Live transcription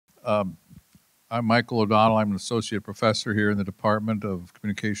I'm Michael O'Donnell. I'm an associate professor here in the Department of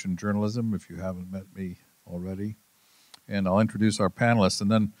Communication Journalism, if you haven't met me already. And I'll introduce our panelists.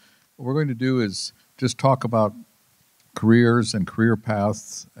 And then what we're going to do is just talk about careers and career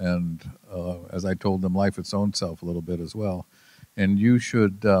paths and, as I told them, life its own self a little bit as well. And you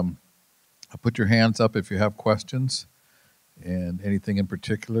should put your hands up if you have questions and anything in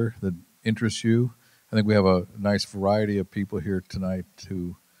particular that interests you. I think we have a nice variety of people here tonight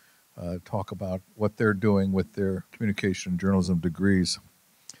to talk about what they're doing with their communication and journalism degrees.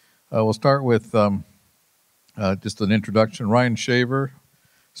 We'll start with just an introduction. Ryan Shaver,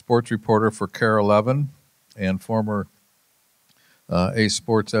 sports reporter for KARE 11 and former ace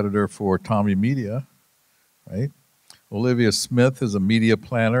sports editor for Tommy Media, right? Olivia Smith is a media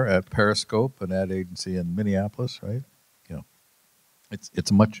planner at Periscope, an ad agency in Minneapolis, right? You know,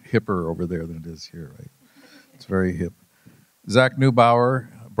 it's much hipper over there than it is here, right? It's very hip. Zach Neubauer,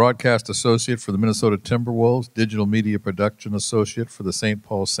 broadcast associate for the Minnesota Timberwolves, digital media production associate for the St.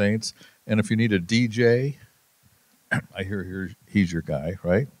 Paul Saints, and if you need a DJ, I hear he's your guy,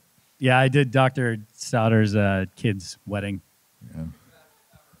 right? Yeah, I did Dr. Stouter's kid's wedding.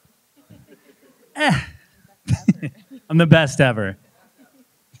 Yeah. I'm the best ever.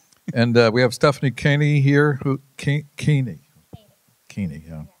 And we have Stephanie Keeney here, Keeney,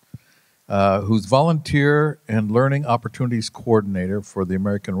 yeah, who's volunteer and learning opportunities coordinator for the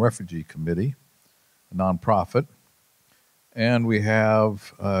American Refugee Committee, a nonprofit. And we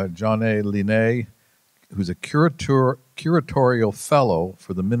have Johnny Linné, who's a curatorial fellow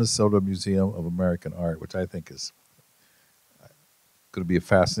for the Minnesota Museum of American Art, which I think is going to be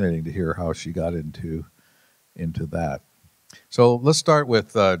fascinating to hear how she got into that. So let's start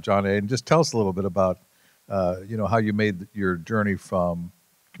with Johnny, and just tell us a little bit about how you made your journey from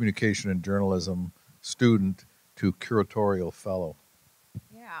communication and journalism student to curatorial fellow.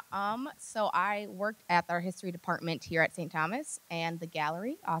 Yeah, so I worked at our history department here at St. Thomas and the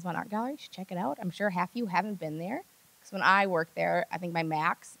gallery, Osmond Art Gallery. You should check it out. I'm sure half of you haven't been there, because when I worked there, I think my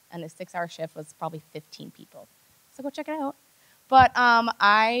max and a 6-hour shift was probably 15 people. So go check it out. But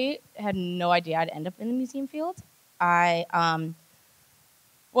I had no idea I'd end up in the museum field. I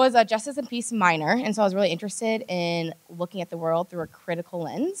was a Justice and Peace minor, and so I was really interested in looking at the world through a critical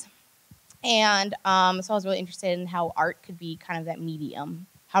lens. And so I was really interested in how art could be kind of that medium.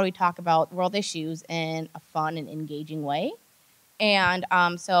 How do we talk about world issues in a fun and engaging way? And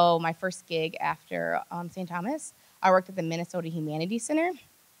so my first gig after St. Thomas, I worked at the Minnesota Humanities Center.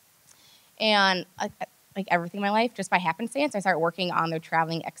 And like everything in my life, just by happenstance, I started working on their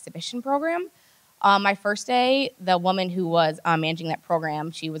traveling exhibition program. My first day, the woman who was managing that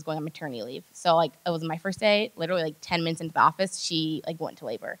program, she was going on maternity leave. So it was my first day, literally 10 minutes into the office, she went into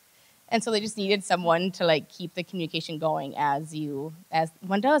labor. And so they just needed someone to keep the communication going as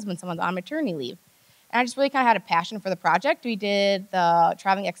one does when someone's on maternity leave. And I just really kind of had a passion for the project. We did the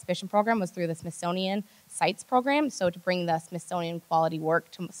traveling exhibition program was through the Smithsonian Sites program, so to bring the Smithsonian quality work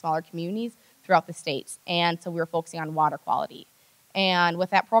to smaller communities throughout the states. And so we were focusing on water quality. And with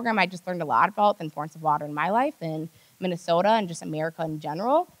that program, I just learned a lot about the importance of water in my life and Minnesota and just America in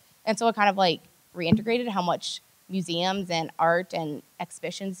general. And so it kind of reintegrated how much museums and art and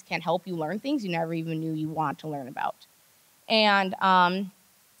exhibitions can help you learn things you never even knew you want to learn about. And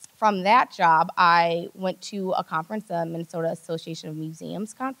from that job, I went to a conference, the Minnesota Association of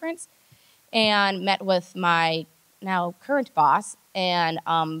Museums conference, and met with my now current boss. And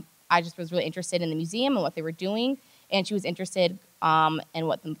I just was really interested in the museum and what they were doing. And she was interested in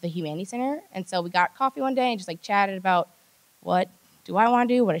what the Humanities Center. And so we got coffee one day and just chatted about what do I want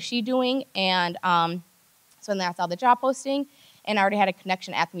to do, what is she doing, and so then I saw the job posting, and I already had a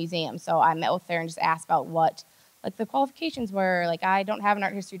connection at the museum. So I met with her and just asked about what the qualifications were. I don't have an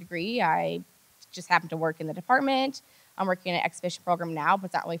art history degree. I just happen to work in the department. I'm working in an exhibition program now, but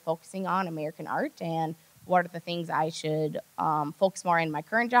it's not really focusing on American art, and what are the things I should focus more in my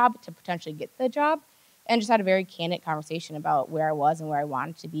current job to potentially get the job, and just had a very candid conversation about where I was and where I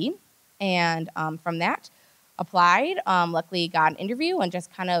wanted to be. And from that, applied, luckily got an interview, and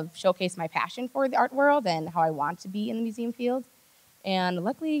just kind of showcased my passion for the art world and how I want to be in the museum field. And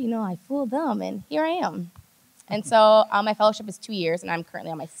luckily, I fooled them, and here I am. And so my fellowship is 2 years, and I'm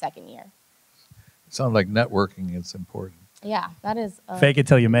currently on my second year. It sounds like networking is important. Yeah, that is... Fake it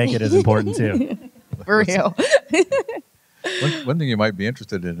till you make it is important, too. For real. One thing you might be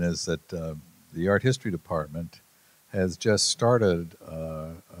interested in is that the art history department has just started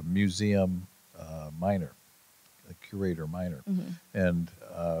a museum minor, a curator minor. Mm-hmm. And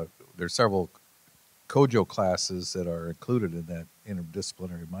there's several COJO classes that are included in that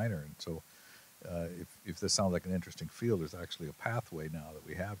interdisciplinary minor. And so if this sounds like an interesting field, there's actually a pathway now that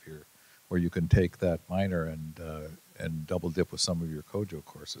we have here where you can take that minor and double dip with some of your COJO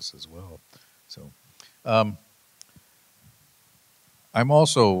courses as well. So I'm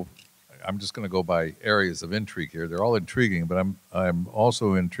just going to go by areas of intrigue here. They're all intriguing, but I'm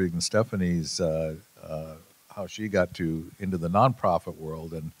also intrigued in Stephanie's how she got into the nonprofit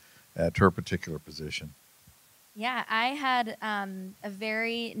world and at her particular position. Yeah, I had a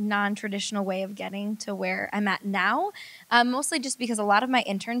very non-traditional way of getting to where I'm at now, mostly just because a lot of my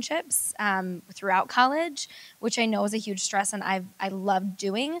internships throughout college, which I know is a huge stress and I loved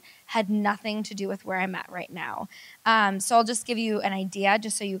doing, had nothing to do with where I'm at right now. So I'll just give you an idea,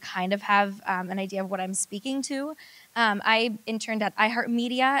 just so you kind of have an idea of what I'm speaking to. I interned at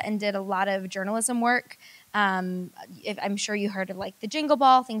iHeartMedia and did a lot of journalism work. I'm sure you heard of like the Jingle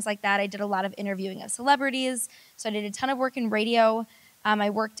Ball, things like that. I did a lot of interviewing of celebrities. So I did a ton of work in radio. I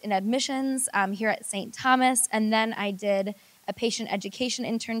worked in admissions here at St. Thomas, and then I did a patient education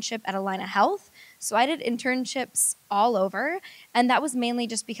internship at Alumni Health. So I did internships all over, and that was mainly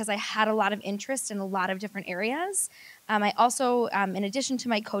just because I had a lot of interest in a lot of different areas. I also, in addition to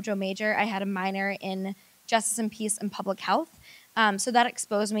my COJO major, I had a minor in justice and peace and public health. So that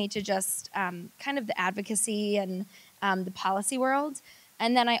exposed me to just kind of the advocacy and the policy world.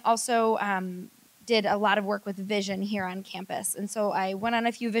 And then I also did a lot of work with Vision here on campus. And so I went on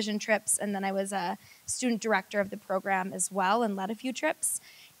a few Vision trips, and then I was a student director of the program as well and led a few trips.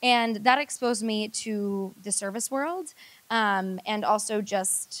 And that exposed me to the service world and also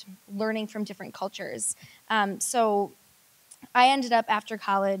just learning from different cultures. So I ended up after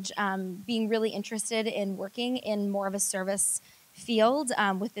college being really interested in working in more of a service field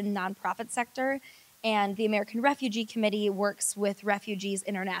within the nonprofit sector, and the American Refugee Committee works with refugees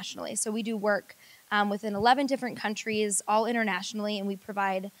internationally. So we do work within 11 different countries, all internationally, and we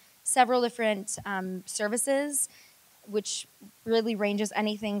provide several different services, which really ranges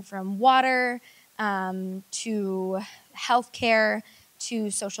anything from water to healthcare to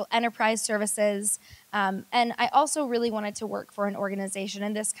social enterprise services. And I also really wanted to work for an organization,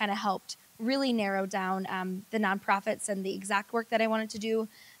 and this kind of helped really narrow down the nonprofits and the exact work that I wanted to do.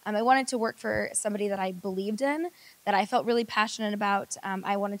 I wanted to work for somebody that I believed in, that I felt really passionate about.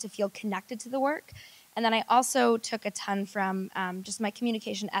 I wanted to feel connected to the work. And then I also took a ton from just my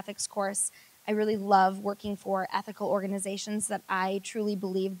communication ethics course. I really love working for ethical organizations that I truly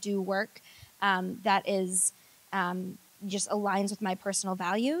believe do work that is just aligns with my personal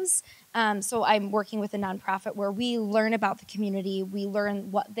values. So I'm working with a nonprofit where we learn about the community, we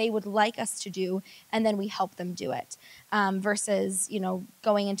learn what they would like us to do, and then we help them do it. Versus,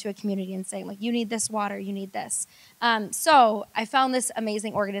 going into a community and saying, like, you need this water, you need this. So I found this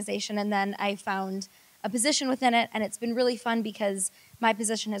amazing organization, and then I found a position within it, and it's been really fun because my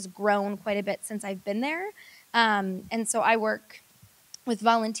position has grown quite a bit since I've been there. And so I work with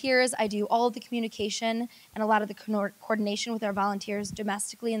volunteers. I do all of the communication and a lot of the coordination with our volunteers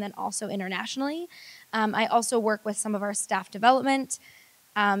domestically and then also internationally. I also work with some of our staff development.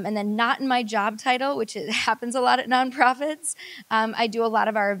 And then not in my job title, which happens a lot at nonprofits. I do a lot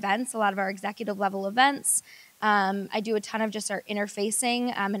of our events, a lot of our executive level events. I do a ton of just our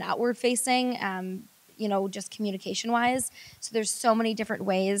interfacing and outward facing, just communication wise. So there's so many different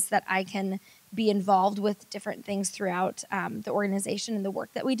ways that I can be involved with different things throughout the organization and the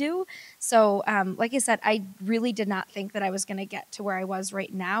work that we do. So like I said, I really did not think that I was going to get to where I was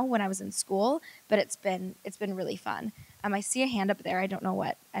right now when I was in school, but it's been really fun. I see a hand up there. I don't know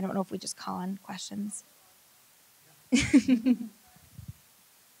if we just call on questions.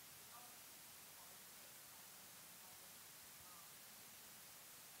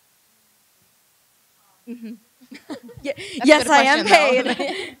 Mm-hmm. Yes, I am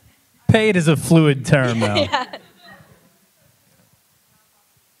paid. Paid is a fluid term now. Yeah.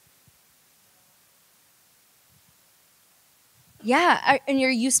 Yeah, and are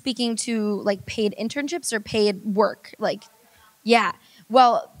you speaking to like paid internships or paid work? Like, yeah.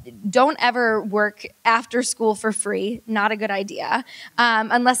 Well, don't ever work after school for free. Not a good idea.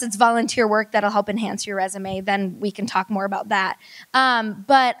 Unless it's volunteer work that'll help enhance your resume, then we can talk more about that.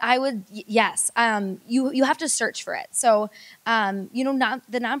 But I would, yes, you have to search for it. So, the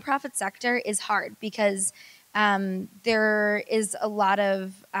nonprofit sector is hard because there is a lot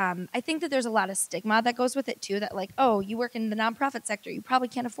of, I think that there's a lot of stigma that goes with it too, that like, oh, you work in the nonprofit sector, you probably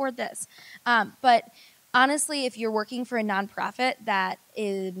can't afford this. But honestly, if you're working for a nonprofit that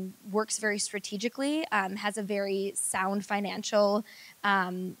works very strategically, has a very sound financial,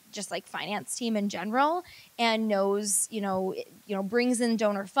 just like finance team in general, and knows, brings in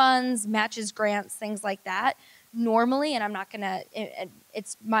donor funds, matches grants, things like that, normally, and I'm not going to,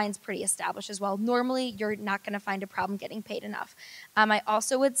 it's mine's pretty established as well. Normally, you're not going to find a problem getting paid enough. I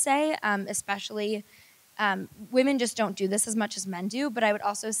also would say, especially women just don't do this as much as men do, but I would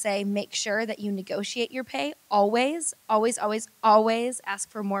also say make sure that you negotiate your pay. Always, always, always, always ask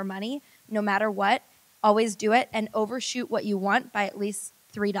for more money, no matter what. Always do it and overshoot what you want by at least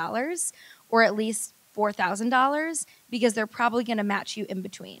 $3 or at least $4,000 because they're probably going to match you in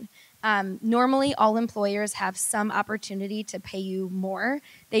between. Normally, all employers have some opportunity to pay you more.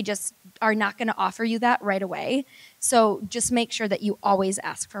 They just are not going to offer you that right away. So just make sure that you always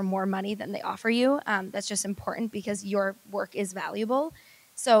ask for more money than they offer you. That's just important because your work is valuable.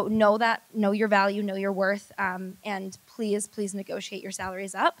 So know that, know your value, know your worth, and please, please negotiate your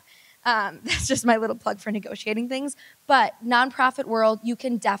salaries up. That's just my little plug for negotiating things. But nonprofit world, you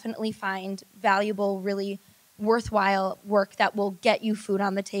can definitely find valuable, really worthwhile work that will get you food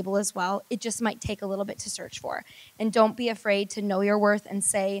on the table as well. It just might take a little bit to search for. And don't be afraid to know your worth and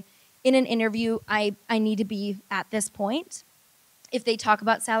say, in an interview, I need to be at this point. If they talk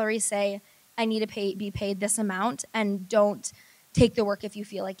about salary, say, I need to be paid this amount, and don't take the work if you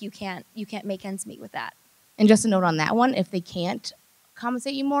feel like you can't make ends meet with that. And just a note on that one, if they can't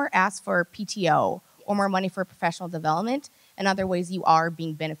compensate you more, ask for PTO or more money for professional development and other ways you are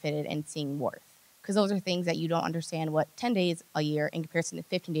being benefited and seeing worth. Because those are things that you don't understand what 10 days a year in comparison to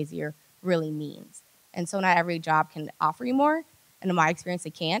 15 days a year really means. And so not every job can offer you more. And in my experience,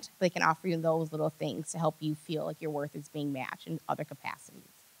 they can't. But they can offer you those little things to help you feel like your worth is being matched in other capacities.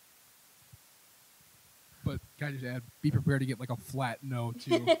 But can I just add, be prepared to get like a flat no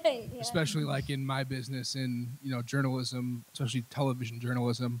too, Yeah. especially like in my business in journalism, especially television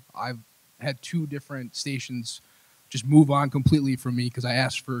journalism. I've had 2 different stations just move on completely from me because I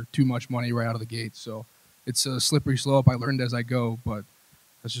asked for too much money right out of the gate. So it's a slippery slope. I learned as I go, but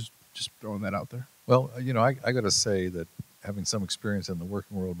that's just throwing that out there. Well, I got to say that having some experience in the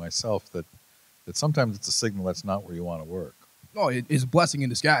working world myself, that sometimes it's a signal that's not where you want to work. Oh, it is a blessing in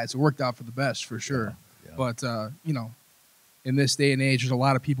disguise. It worked out for the best for sure. Yeah. But, in this day and age, there's a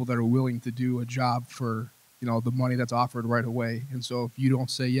lot of people that are willing to do a job for, the money that's offered right away. And so if you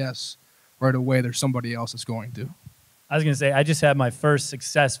don't say yes right away, there's somebody else that's going to. I was going to say, I just had my first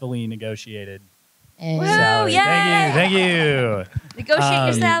successfully negotiated And salary. yay! Thank you. Negotiate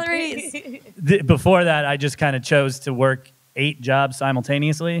your salaries. Before that, I just kind of chose to work 8 jobs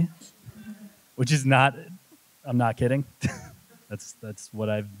simultaneously, which is not, I'm not kidding. That's what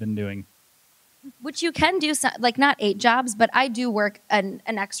I've been doing. Which you can do, like not 8 jobs, but I do work an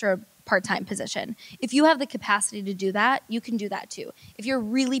extra part-time position. If you have the capacity to do that, you can do that too. If you're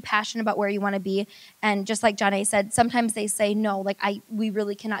really passionate about where you want to be, and just like John A. said, sometimes they say, no, like we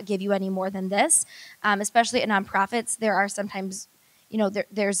really cannot give you any more than this. Especially at nonprofits, there are sometimes,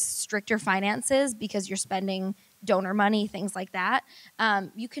 there's stricter finances because you're spending donor money, things like that.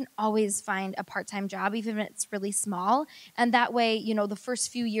 You can always find a part-time job, even if it's really small. And that way, the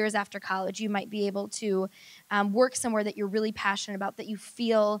first few years after college, you might be able to work somewhere that you're really passionate about, that you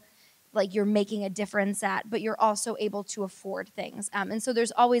feel like you're making a difference at, but you're also able to afford things. And so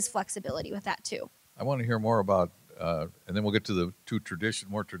there's always flexibility with that too. I want to hear more about, and then we'll get to the 2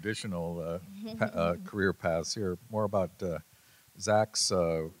 more traditional career paths here. More about Zach's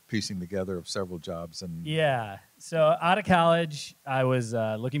piecing together of several jobs. And Yeah. So out of college, I was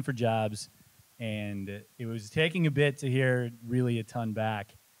looking for jobs, and it was taking a bit to hear really a ton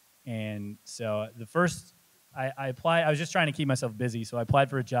back. And so the first, I applied, I was just trying to keep myself busy, so I applied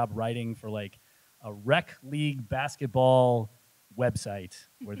for a job writing for like a rec league basketball website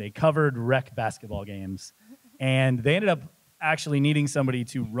where they covered rec basketball games. And they ended up actually needing somebody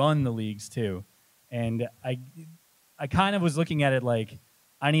to run the leagues too. And I kind of was looking at it like,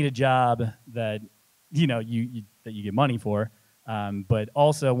 I need a job that, that you get money for, but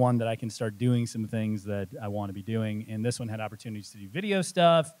also one that I can start doing some things that I want to be doing. And this one had opportunities to do video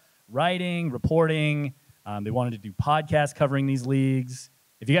stuff, writing, reporting. They wanted to do podcasts covering these leagues.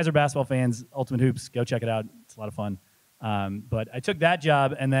 If you guys are basketball fans, Ultimate Hoops, go check it out. It's a lot of fun. But I took that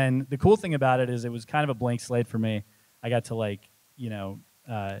job, and then the cool thing about it is it was kind of a blank slate for me. I got to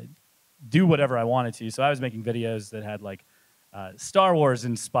do whatever I wanted to. So I was making videos that had Star Wars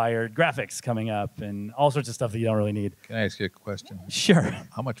inspired graphics coming up and all sorts of stuff that you don't really need. can I ask you a question? Sure.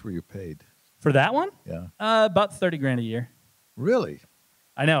 How much were you paid? For that one? Yeah. About $30,000 a year. Really?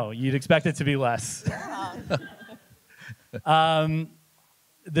 I know, you'd expect it to be less.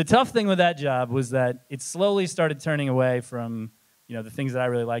 The tough thing with that job was that it slowly started turning away from, the things that I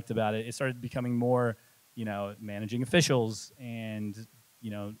really liked about it. It started becoming more, managing officials, and,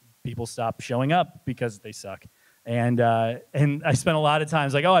 people stopped showing up because they suck. And I spent a lot of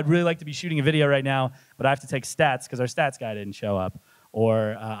times like, oh, I'd really like to be shooting a video right now, but I have to take stats because our stats guy didn't show up.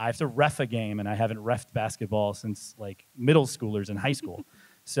 Or I have to ref a game, and I haven't refed basketball since like middle schoolers in high school.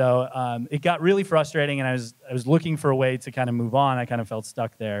 So it got really frustrating, and I was looking for a way to kind of move on. I kind of felt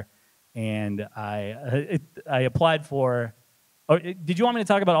stuck there, and I applied for. Oh, did you want me to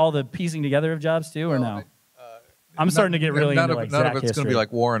talk about all the piecing together of jobs too, or no? I'm starting to get really into like none Zach of it's going to history. be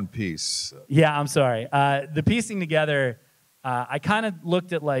like War and Peace. Yeah, I'm sorry. The piecing together, I kind of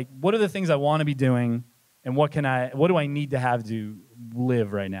looked at like what are the things I want to be doing, and what do I need to have to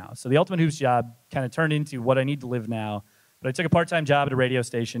live right now. So the Ultimate Hoops job kind of turned into what I need to live now. But I took a part-time job at a radio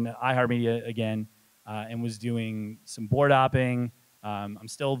station, iHeartMedia again, and was doing some board hopping. I'm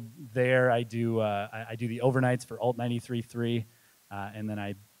still there. I do the overnights for Alt 93.3, and then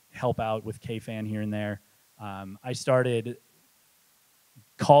I help out with KFan here and there. I started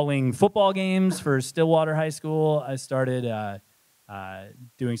calling football games for Stillwater High School. I started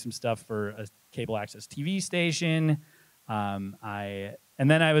doing some stuff for a cable access TV station. And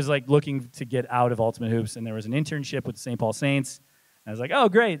then I was like looking to get out of Ultimate Hoops, and there was an internship with the St. Paul Saints. And I was like, oh,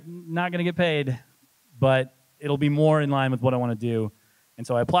 great, not going to get paid, but it'll be more in line with what I want to do. And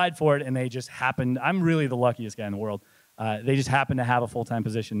so I applied for it, and they just happened. I'm really the luckiest guy in the world. They just happened to have a full-time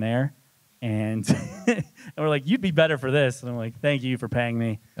position there. And, and we're like, you'd be better for this. And I'm like, thank you for paying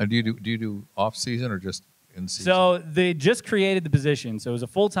me. And do you do off-season or just in season? So they just created the position. So it was a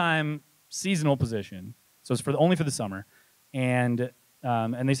full-time seasonal position. So it's only for the summer. And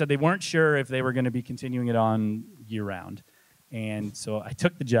they said they weren't sure if they were going to be continuing it on year-round. And so I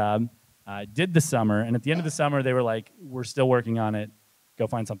took the job, did the summer, and at the end of the summer, they were like, we're still working on it. Go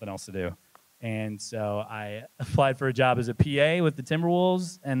find something else to do. And so I applied for a job as a PA with the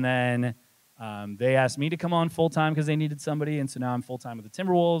Timberwolves, and then they asked me to come on full-time because they needed somebody, and so now I'm full-time with the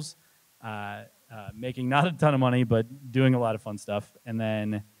Timberwolves, making not a ton of money, but doing a lot of fun stuff. And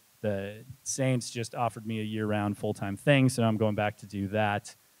then the Saints just offered me a year-round full-time thing, so I'm going back to do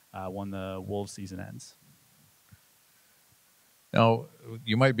that when the Wolves season ends. Now,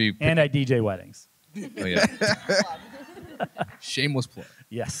 you might be... And I DJ weddings. Oh, yeah. Shameless plug.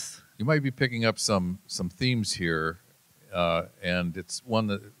 Yes. You might be picking up some themes here, and it's one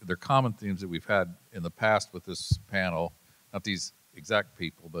that they're common themes that we've had in the past with this panel, not these exact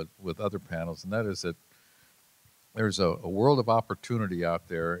people, but with other panels, and that is that there's a world of opportunity out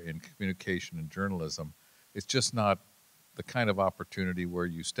there in communication and journalism. It's just not the kind of opportunity where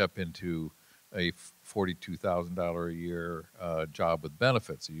you step into a $42,000 a year job with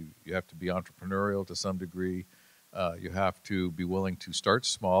benefits. You have to be entrepreneurial to some degree. You have to be willing to start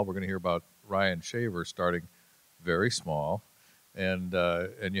small. We're going to hear about Ryan Shaver starting very small, and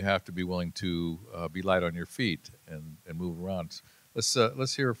you have to be willing to be light on your feet and move around.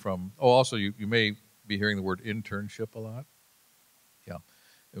 Let's hear from. Oh, also you may be hearing the word internship a lot. Yeah,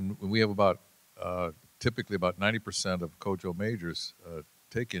 and we have about typically about 90% of COJO majors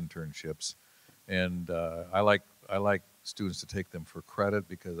take internships, and I like students to take them for credit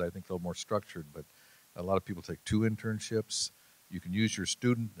because I think they're more structured. But a lot of people take 2 internships. You can use your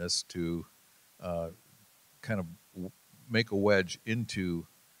studentness to kind of make a wedge into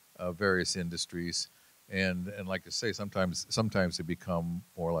various industries, and like I say, sometimes they become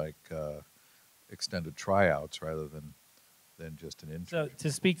more like extended tryouts rather than just an internship. So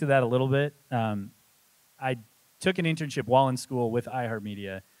to speak to that a little bit, I took an internship while in school with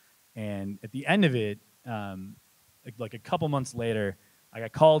iHeartMedia, and at the end of it, like a couple months later, I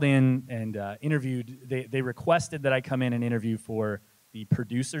got called in and interviewed. They requested that I come in and interview for the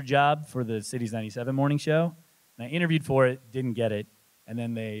producer job for the Cities 97 morning show. And I interviewed for it, didn't get it. And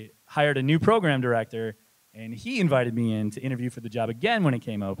then they hired a new program director, and he invited me in to interview for the job again when it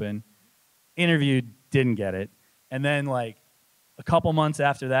came open. Interviewed, didn't get it. And then like a couple months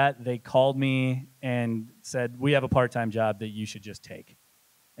after that, they called me and said, we have a part-time job that you should just take.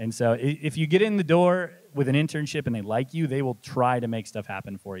 And so if you get in the door with an internship and they like you, they will try to make stuff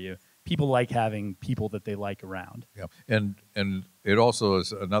happen for you. People like having people that they like around. Yeah, and it also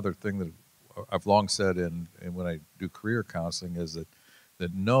is another thing that I've long said, and when I do career counseling, is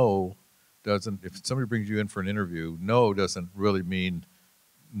that no doesn't, if somebody brings you in for an interview, no doesn't really mean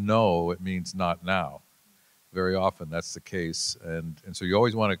no, it means not now. Very often that's the case, and so you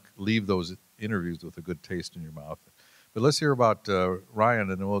always want to leave those interviews with a good taste in your mouth. But let's hear about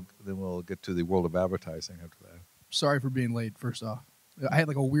Ryan, and then we'll get to the world of advertising after that. Sorry for being late, first off. I had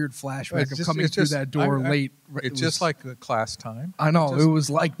like a weird flashback It's of just- coming it's through just- that door late. It's just like a class time. I know. Just- It was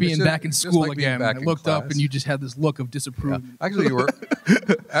like being just- back in it's just school like being again. back I in looked up class. and you just had this look of Yeah. disapproval. Actually, you were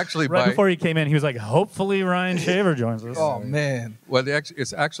actually Right by before he came in, he was like, hopefully Ryan Shaver joins us. Oh, man. well,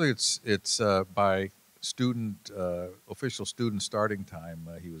 it's by student, official student starting time,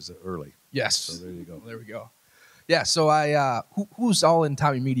 he was early. Yes. So there you go. Well, there we go. Yeah. So who's all in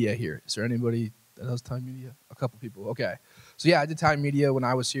Tommy Media here? Is there anybody that does Tommy Media? A couple people. Okay. So yeah, I did Tommy Media when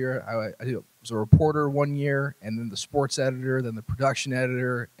I was here. I was a reporter 1 year, and then the sports editor, then the production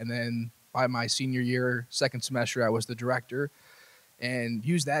editor, and then by my senior year, second semester, I was the director, and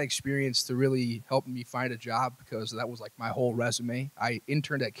used that experience to really help me find a job because that was like my whole resume. I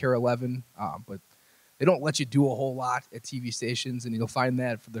interned at Care 11, but they don't let you do a whole lot at TV stations, and you'll find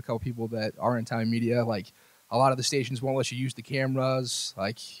that for the couple people that are in Time Media. Like, a lot of the stations won't let you use the cameras.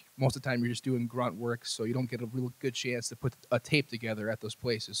 Like, most of the time you're just doing grunt work, so you don't get a real good chance to put a tape together at those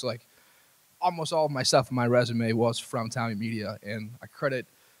places. So, like, almost all of my stuff in my resume was from Tommy Media, and I credit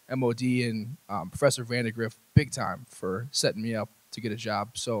MOD and Professor Vandegrift big time for setting me up to get a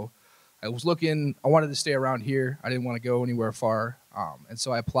job. So I wanted to stay around here. I didn't want to go anywhere far. And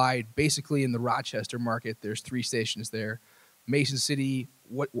so I applied basically in the Rochester market. There's 3 stations there. Mason City,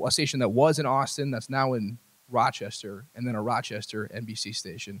 a station that was in Austin, that's now in Rochester, and then a Rochester NBC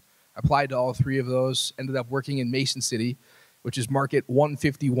station. I applied to all 3 of those, ended up working in Mason City, which is market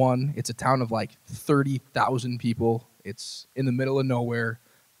 151. It's a town of like 30,000 people. It's in the middle of nowhere,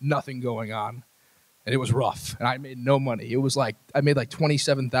 nothing going on. And it was rough, and I made no money. It was like I made like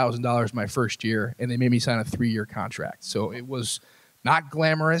 $27,000 my first year, and they made me sign a 3-year contract. So it was not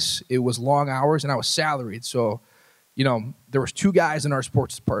glamorous. It was long hours, and I was salaried. So, you know, there was 2 guys in our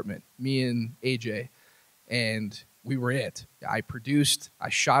sports department, me and AJ, and we were it. I produced, I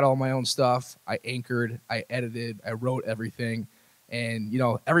shot all my own stuff, I anchored, I edited, I wrote everything, and, you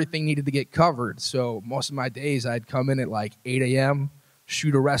know, everything needed to get covered. So most of my days, I'd come in at like 8 a.m.,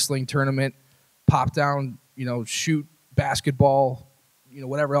 shoot a wrestling tournament, pop down, you know, shoot basketball, you know,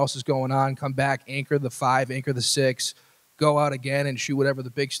 whatever else is going on, come back, anchor the 5, anchor the 6, go out again and shoot whatever the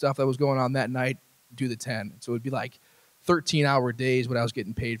big stuff that was going on that night, do the 10. So it would be like 13-hour days when I was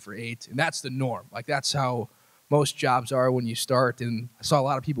getting paid for 8. And that's the norm. Like, that's how most jobs are when you start. And I saw a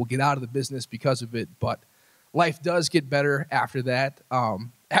lot of people get out of the business because of it. But life does get better after that.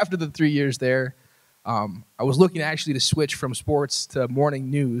 After the 3 years there, I was looking actually to switch from sports to morning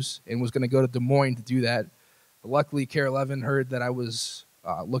news and was going to go to Des Moines to do that. But luckily, Care 11 heard that I was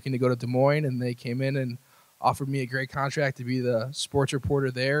looking to go to Des Moines, and they came in and offered me a great contract to be the sports reporter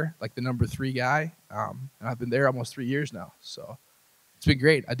there, like the number 3 guy. And I've been there almost 3 years now. So it's been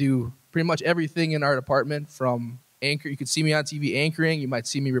great. I do pretty much everything in our department from anchor. You can see me on TV anchoring. You might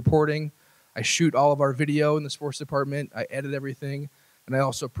see me reporting. I shoot all of our video in the sports department. I edit everything. And I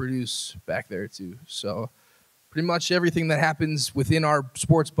also produce back there too. So pretty much everything that happens within our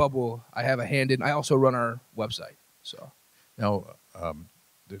sports bubble, I have a hand in. I also run our website. So Now,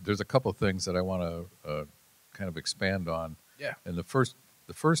 there's a couple of things that I want to kind of expand on. yeah, And the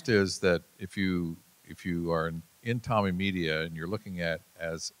first is that if you are in Tommy Media and you're looking at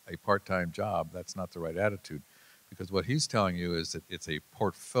as a part-time job, that's not the right attitude, because what he's telling you is that it's a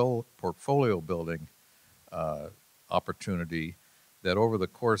portfolio building opportunity that over the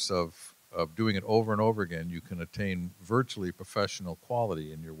course of doing it over and over again, you can attain virtually professional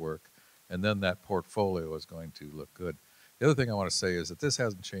quality in your work, and then that portfolio is going to look good. The other thing I want to say is that this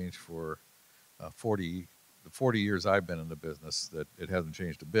hasn't changed for the 40 years I've been in the business, that it hasn't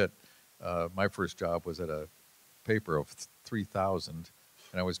changed a bit. My first job was at a paper of 3,000,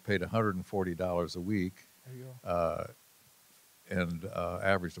 and I was paid $140 a week, there you go. and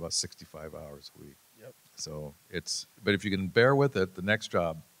averaged about 65 hours a week. Yep. So but if you can bear with it, the next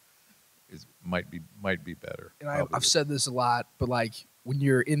job might be better. And I've said this a lot, but like when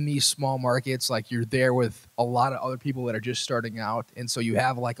you're in these small markets, like you're there with a lot of other people that are just starting out. And so you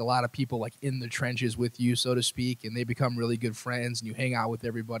have like a lot of people like in the trenches with you, so to speak, and they become really good friends and you hang out with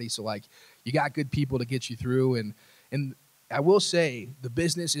everybody. So like you got good people to get you through. And I will say the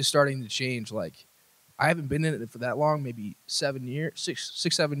business is starting to change. Like I haven't been in it for that long, maybe 7 years,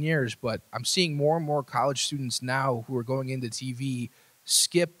 7 years, but I'm seeing more and more college students now who are going into TV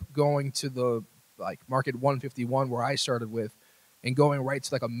skip going to the like market 151 where I started with and going right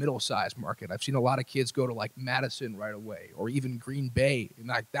to like a middle-sized market. I've seen a lot of kids go to like Madison right away or even Green Bay. And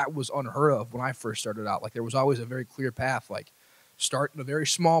like that was unheard of when I first started out. Like there was always a very clear path, like start in a very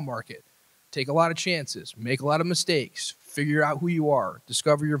small market, take a lot of chances, make a lot of mistakes, figure out who you are,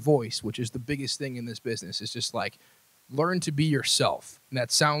 discover your voice, which is the biggest thing in this business. It's just like learn to be yourself. And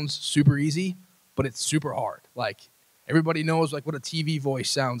that sounds super easy, but it's super hard. Like everybody knows like what a TV voice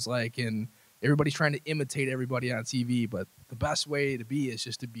sounds like and everybody's trying to imitate everybody on TV, but the best way to be is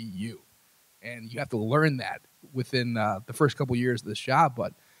just to be you. And you have to learn that within the first couple years of this job,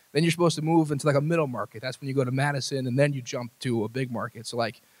 but then you're supposed to move into like a middle market. That's when you go to Madison and then you jump to a big market. So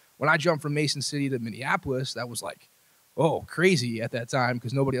like when I jumped from Mason City to Minneapolis, that was like, oh, crazy at that time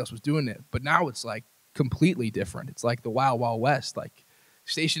because nobody else was doing it. But now it's like completely different. It's like the Wild Wild West. Like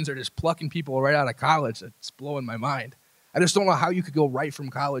stations are just plucking people right out of college. It's blowing my mind. I just don't know how you could go right from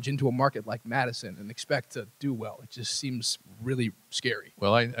college into a market like Madison and expect to do well. It just seems really scary.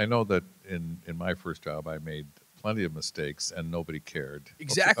 Well, I know that in my first job, I made plenty of mistakes and nobody cared.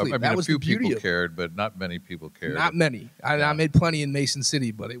 Exactly. I mean, that was a few the beauty people of it. cared, but not many people cared. Not many. I made plenty in Mason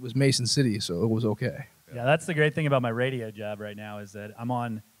City, but it was Mason City, so it was okay. Yeah, that's the great thing about my radio job right now is that I'm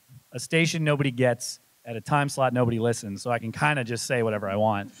on a station nobody gets at a time slot nobody listens, so I can kind of just say whatever I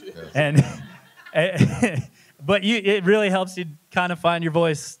want. Yes. And but it really helps you kind of find your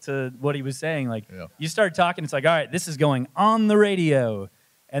voice to what he was saying. Like you start talking, it's like, all right, this is going on the radio.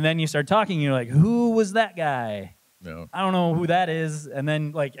 And then you start talking, you're like, who was that guy? No. I don't know who that is. And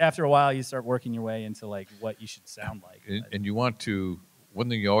then like after a while you start working your way into like what you should sound like. And you want to, one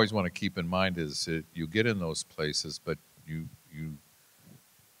thing you always want to keep in mind is that you get in those places, but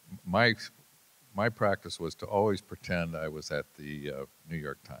my practice was to always pretend I was at the New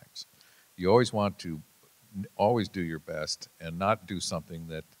York Times. You always want to always do your best and not do something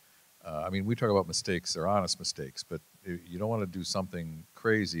that, I mean, we talk about mistakes, they're honest mistakes, but you don't want to do something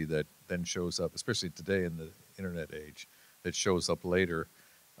crazy that then shows up, especially today in the internet age, that shows up later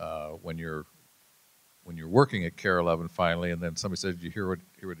when you're working at Care 11 finally, and then somebody says, "You hear what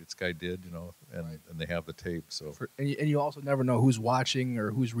this guy did?" You know, and they have the tape. So and you also never know who's watching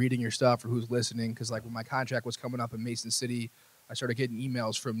or who's reading your stuff or who's listening. Because like when my contract was coming up in Mason City, I started getting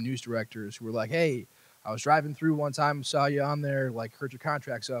emails from news directors who were like, "Hey, I was driving through one time, saw you on there, like heard your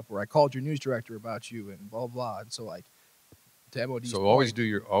contract's up, or I called your news director about you, and blah blah." And so like, to MOD's point, always do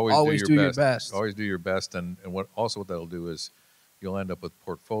your best. Always do your best, and what that'll do is you'll end up with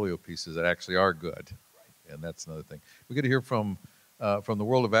portfolio pieces that actually are good, and that's another thing. We get to hear from the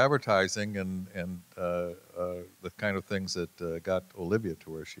world of advertising and the kind of things that got Olivia to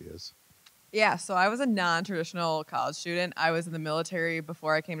where she is. Yeah, so I was a non-traditional college student. I was in the military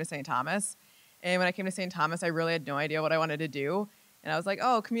before I came to St. Thomas. And when I came to St. Thomas, I really had no idea what I wanted to do. And I was like,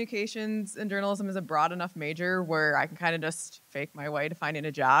 oh, communications and journalism is a broad enough major where I can kind of just fake my way to finding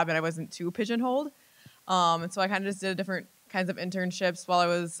a job, and I wasn't too pigeonholed. And so I kind of just did different kinds of internships while I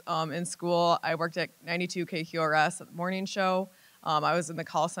was in school. I worked at 92 KQRS at the morning show. I was in the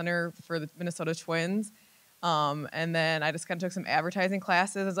call center for the Minnesota Twins. And then I just kind of took some advertising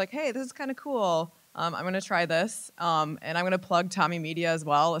classes. I was like, hey, this is kind of cool. I'm going to try this. And I'm going to plug Tommy Media as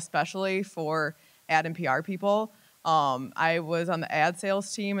well, especially for ad and PR people. I was on the ad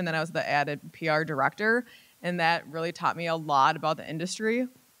sales team, and then I was the ad and PR director. And that really taught me a lot about the industry.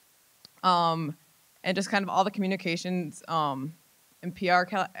 And just kind of all the communications and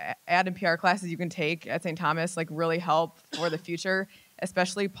ad and PR classes you can take at St. Thomas like really help for the future,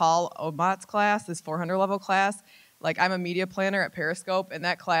 especially Paul Obott's class, this 400 level class. Like I'm a media planner at Periscope, and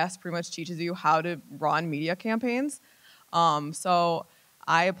that class pretty much teaches you how to run media campaigns. So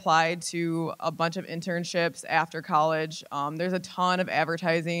I applied to a bunch of internships after college. There's a ton of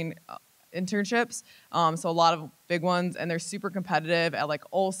advertising internships, so a lot of big ones, and they're super competitive at like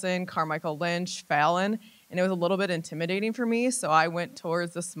Olson, Carmichael Lynch, Fallon, and it was a little bit intimidating for me, so I went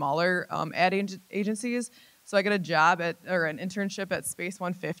towards the smaller ad agencies. So I got a job an internship at Space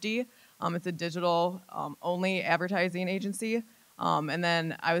 150. It's a digital only advertising agency, and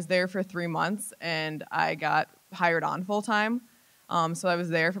then I was there for 3 months, and I got hired on full time. So I was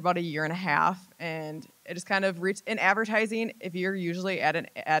there for about a year and a half, and it just kind of reached in advertising. If you're usually at an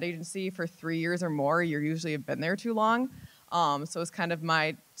ad agency for 3 years or more, you usually have been there too long. So it's kind of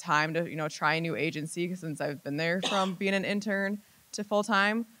my time to try a new agency since I've been there from being an intern to full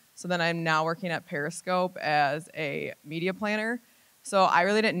time. So then I'm now working at Periscope as a media planner. So I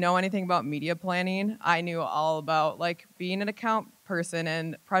really didn't know anything about media planning. I knew all about like being an account person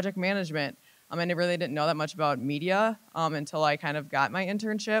and project management. I really didn't know that much about media until I kind of got my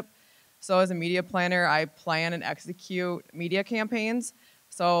internship. So as a media planner, I plan and execute media campaigns.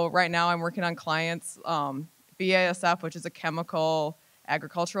 So right now I'm working on clients, BASF, which is a chemical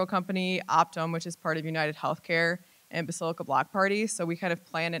agricultural company, Optum, which is part of United Healthcare, and Basilica Block Party. So we kind of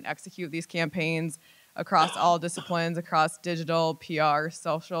plan and execute these campaigns across all disciplines, across digital, PR,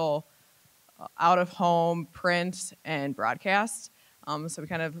 social, out of home, print, and broadcast. So we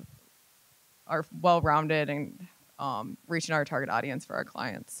kind of are well-rounded and reaching our target audience for our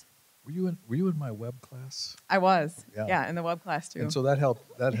clients. Were you in my web class? I was, yeah, in the web class too. And so that helped.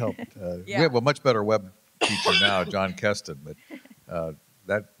 Yeah. We have a much better web teacher now, John Keston, but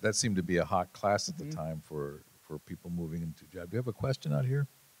that seemed to be a hot class at the time for people moving into job. Do you have a question out here?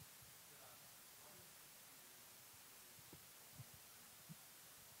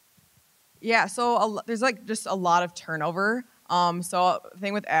 Yeah, so there's like just a lot of turnover. So the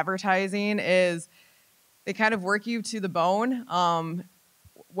thing with advertising is they kind of work you to the bone.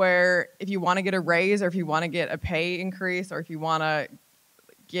 Where if you want to get a raise or if you want to get a pay increase or if you want to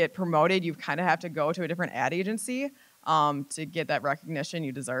get promoted, you kind of have to go to a different ad agency to get that recognition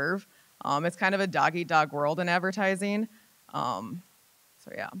you deserve. It's kind of a dog-eat-dog world in advertising.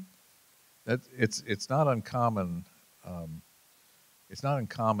 So yeah. It's not uncommon. It's not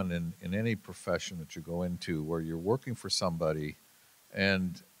uncommon in any profession that you go into where you're working for somebody,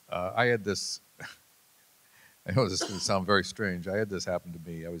 and I had this. I know this is going to sound very strange. I had this happen to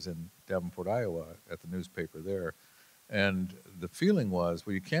me. I was in Davenport, Iowa, at the newspaper there, and the feeling was,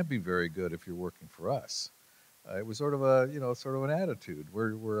 well, you can't be very good if you're working for us. It was sort of an attitude.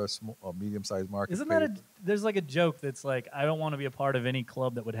 We're a medium-sized market. Isn't that there's like a joke that's like, I don't want to be a part of any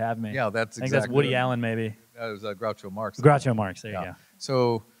club that would have me. Yeah, that's exactly. I think that's Woody Allen, maybe. That was Groucho Marx. Groucho Marx. There you go.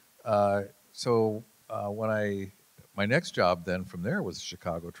 So when my next job then from there was the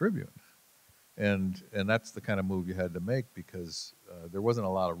Chicago Tribune, and that's the kind of move you had to make because there wasn't a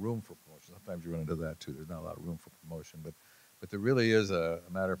lot of room for promotion. Sometimes you run into that too. There's not a lot of room for promotion, but there really is a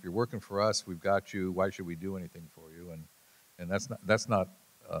matter. If you're working for us, we've got you. Why should we do anything for you? And that's not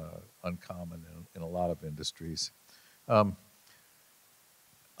uncommon in a lot of industries. Other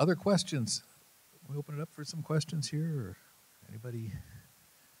questions? Can we open it up for some questions here, or anybody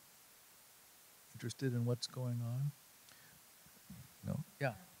interested in what's going on? No?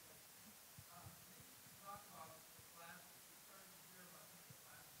 Yeah.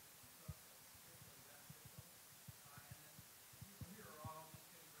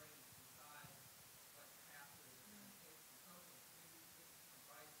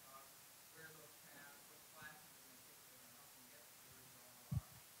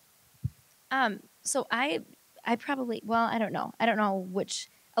 So I probably, well, I don't know. I don't know which,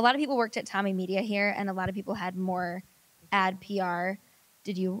 a lot of people worked at Tommy Media here and a lot of people had more ad PR.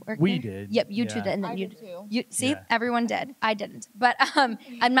 Did you work We there? did. Yep, you two Yeah. did. And then I you did too. You see, Yeah. everyone did. I didn't. But I'm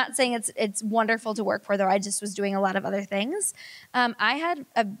not saying it's wonderful to work for, though. I just was doing a lot of other things. I had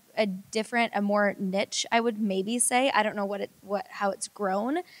a more niche, I would maybe say. I don't know how it's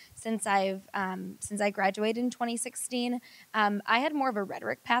grown since I graduated in 2016. I had more of a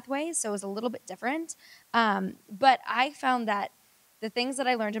rhetoric pathway, so it was a little bit different. But I found that the things that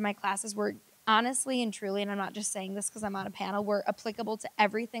I learned in my classes were honestly and truly, and I'm not just saying this because I'm on a panel, were applicable to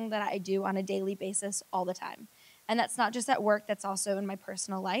everything that I do on a daily basis all the time. And that's not just at work, that's also in my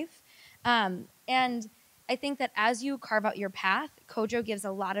personal life. And I think that as you carve out your path, COJO gives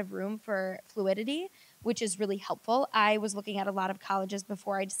a lot of room for fluidity, which is really helpful. I was looking at a lot of colleges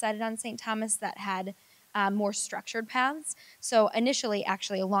before I decided on St. Thomas that had more structured paths. So initially,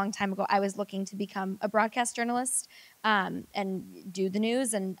 actually a long time ago, I was looking to become a broadcast journalist and do the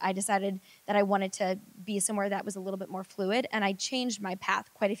news. And I decided that I wanted to be somewhere that was a little bit more fluid. And I changed my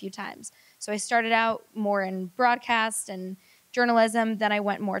path quite a few times. So I started out more in broadcast and journalism. Then I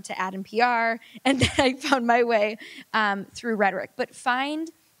went more to ad and PR. And then I found my way through rhetoric. But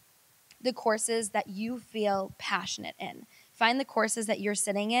find the courses that you feel passionate in. Find the courses that you're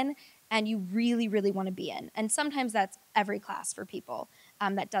sitting in and you really, really want to be in. And sometimes that's every class for people.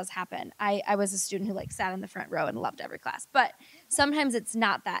 That does happen. I was a student who sat in the front row and loved every class. But sometimes it's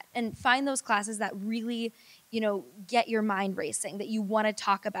not that. And find those classes that really, get your mind racing, that you want to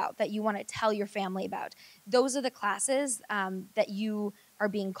talk about, that you want to tell your family about. Those are the classes that you are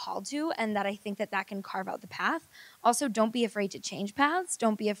being called to, and that I think that can carve out the path. Also, don't be afraid to change paths.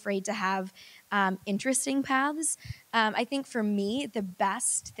 Don't be afraid to have interesting paths. I think for me, the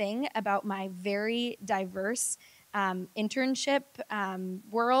best thing about my very diverse internship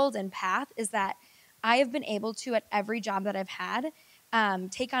world and path is that I have been able to, at every job that I've had,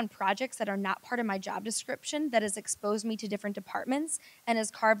 take on projects that are not part of my job description, that has exposed me to different departments and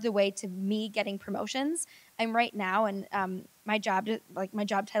has carved the way to me getting promotions. I'm right now, and my job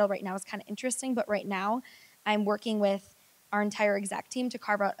title right now is kind of interesting, but right now I'm working with our entire exec team to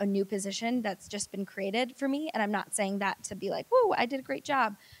carve out a new position that's just been created for me. And I'm not saying that to be like, whoa, I did a great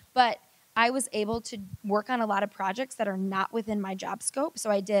job. But I was able to work on a lot of projects that are not within my job scope.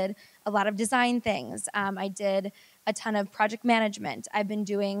 So I did a lot of design things. I did a ton of project management. I've been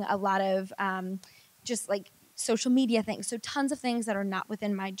doing a lot of social media things. So tons of things that are not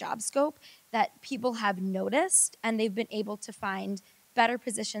within my job scope that people have noticed, and they've been able to find better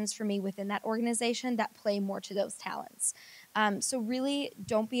positions for me within that organization that play more to those talents. So really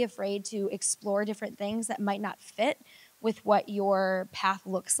don't be afraid to explore different things that might not fit with what your path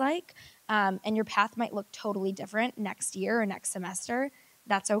looks like. And your path might look totally different next year or next semester.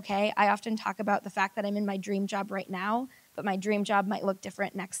 That's okay. I often talk about the fact that I'm in my dream job right now, but my dream job might look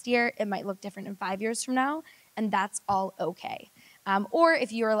different next year. It might look different in 5 years from now, and that's all okay. Or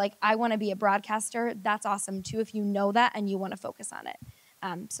if you're like, I want to be a broadcaster, that's awesome too if you know that and you want to focus on it.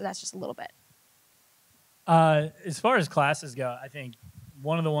 So that's just a little bit. As far as classes go, I think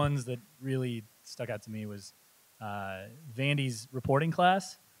one of the ones that really stuck out to me was Vandy's reporting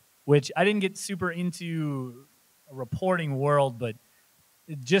class, which I didn't get super into a reporting world, but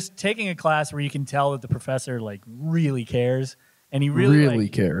just taking a class where you can tell that the professor like really cares, and he really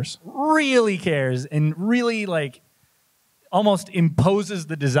cares, and really like almost imposes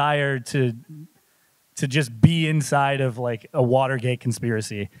the desire to just be inside of like a Watergate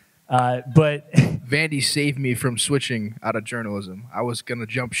conspiracy. But Vandy saved me from switching out of journalism. I was gonna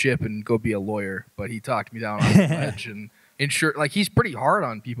jump ship and go be a lawyer, but he talked me down on the ledge and ensured. Like, he's pretty hard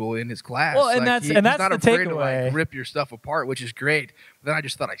on people in his class. Well, and like, that's he's not the afraid to takeaway. like rip your stuff apart, which is great. But then I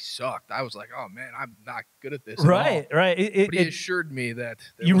just thought I sucked. I was like, oh man, I'm not good at this. Right. But he assured me that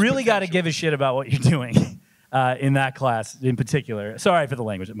you really got to give a shit about what you're doing in that class in particular. Sorry for the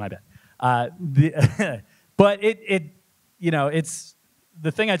language, my bad. But it's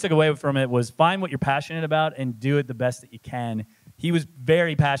the thing I took away from it was find what you're passionate about and do it the best that you can. He was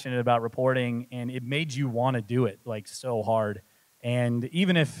very passionate about reporting, and it made you want to do it like so hard. And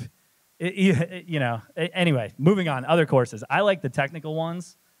even if, anyway, moving on, other courses. I like the technical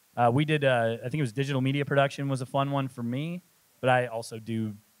ones. We did, I think it was digital media production was a fun one for me, but I also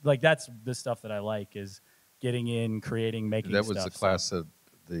do, like, that's the stuff that I like is getting in, creating, making stuff. That was the class of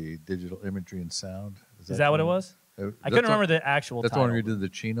the digital imagery and sound. Is that what it was? I couldn't remember the actual That's title. the one where you did the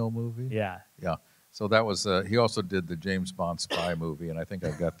Chino movie? Yeah. Yeah. So that was, he also did the James Bond spy movie, and I think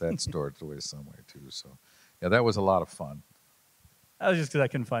I got that stored away somewhere too. So, yeah, that was a lot of fun. That was just because I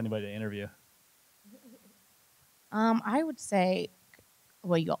couldn't find anybody to interview. I would say,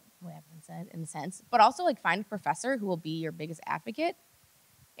 what haven't said in a sense, but also like find a professor who will be your biggest advocate,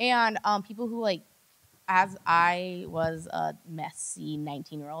 and people who like, as I was a messy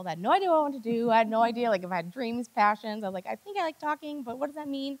 19-year-old, I had no idea what I wanted to do. I had no idea like if I had dreams, passions. I was like, I think I like talking, but what does that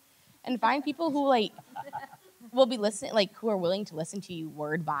mean? And find people who like will be listening, like who are willing to listen to you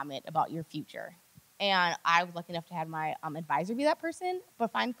word vomit about your future. And I was lucky enough to have my advisor be that person.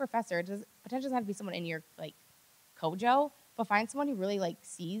 But find a professor. It potentially doesn't have to be someone in your like COJO, but find someone who really like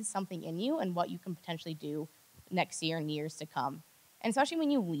sees something in you and what you can potentially do next year and years to come. And especially when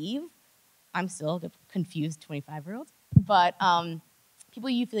you leave, I'm still a confused 25-year-old, but people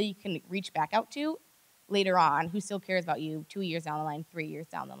you feel you can reach back out to later on who still cares about you 2 years down the line, 3 years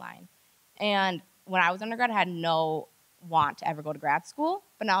down the line. And when I was undergrad, I had no want to ever go to grad school,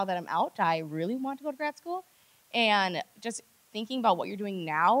 but now that I'm out, I really want to go to grad school. And just thinking about what you're doing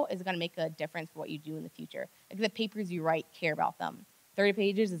now is going to make a difference for what you do in the future. Like the papers you write, care about them. 30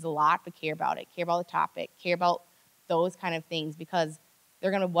 pages is a lot, but care about it. Care about the topic. Care about those kind of things because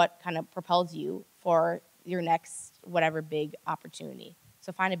they're going to what kind of propels you for your next whatever big opportunity.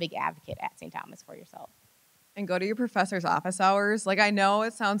 So find a big advocate at St. Thomas for yourself. And go to your professor's office hours. Like, I know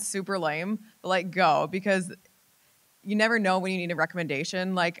it sounds super lame, but like go, because you never know when you need a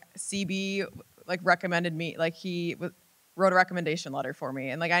recommendation. Like CB like recommended me, like he wrote a recommendation letter for me.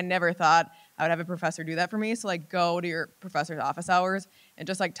 And like, I never thought I would have a professor do that for me. So like go to your professor's office hours and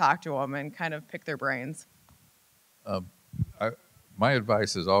just like talk to them and kind of pick their brains. My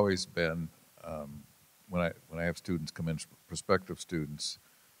advice has always been, when I have students come in, prospective students,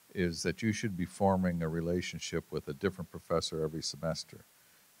 is that you should be forming a relationship with a different professor every semester,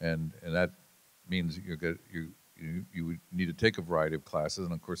 and that means you would need to take a variety of classes,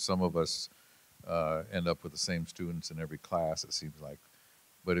 and of course some of us end up with the same students in every class. It seems like,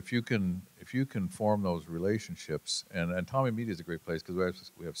 but if you can form those relationships, and Tommy Media is a great place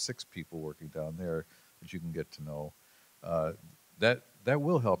because we have 6 people working down there that you can get to know. That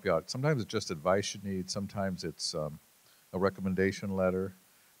will help you out. Sometimes it's just advice you need. Sometimes it's a recommendation letter.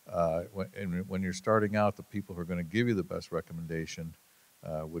 When you're starting out, the people who are going to give you the best recommendation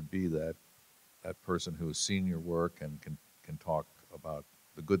would be that person who has seen your work and can talk about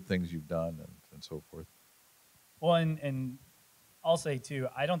the good things you've done and so forth. Well, and I'll say too,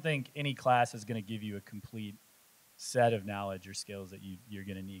 I don't think any class is going to give you a complete set of knowledge or skills that you're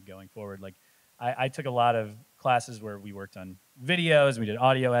going to need going forward. Like I took a lot of classes where we worked on videos, we did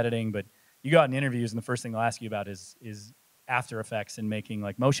audio editing, but you go out in interviews and the first thing they'll ask you about is After Effects and making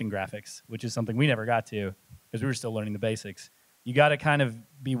like motion graphics, which is something we never got to because we were still learning the basics. You got to kind of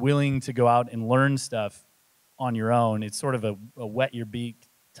be willing to go out and learn stuff on your own. It's sort of a wet your beak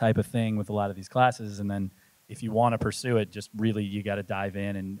type of thing with a lot of these classes, and then if you want to pursue it, just really you got to dive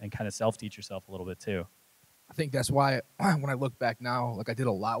in and kind of self-teach yourself a little bit too. I think that's why when I look back now, like I did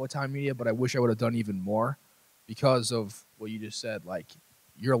a lot with Time Media, but I wish I would have done even more because of what you just said. Like,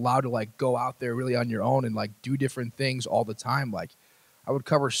 you're allowed to like go out there really on your own and like do different things all the time. Like, I would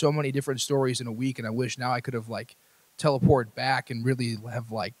cover so many different stories in a week, and I wish now I could have like teleported back and really have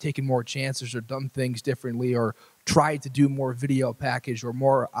like taken more chances or done things differently or tried to do more video package or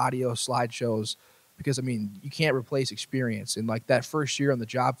more audio slideshows, because I mean, you can't replace experience. And like that first year on the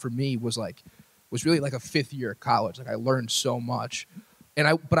job for me was really like a 5th year of college. Like, I learned so much,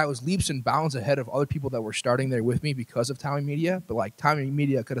 but I was leaps and bounds ahead of other people that were starting there with me because of Tommy Media. But like, Tommy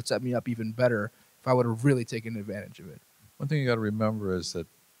Media could have set me up even better if I would have really taken advantage of it. One thing you got to remember is that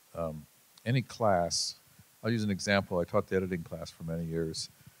any class, I'll use an example. I taught the editing class for many years,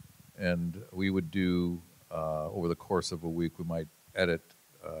 and we would do, over the course of a week, we might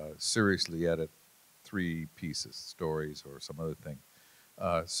seriously edit 3 pieces, stories or some other thing.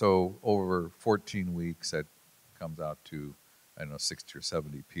 So over 14 weeks, that comes out to, I don't know, 60 or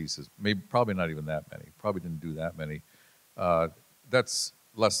 70 pieces. Probably not even that many. Probably didn't do that many. That's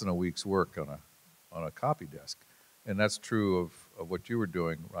less than a week's work on a copy desk. And that's true of what you were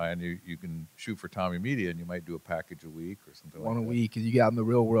doing, Ryan. You can shoot for Tommy Media, and you might do a package a week or something like that. One a week, and you get out in the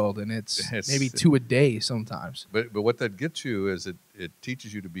real world, and it's maybe 2 a day sometimes. But what that gets you is it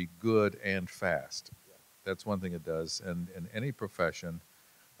teaches you to be good and fast. That's one thing it does. And in any profession,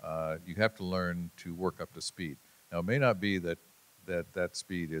 you have to learn to work up to speed. Now, it may not be that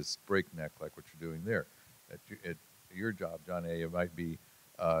speed is breakneck like what you're doing there. At your job, John A., it might be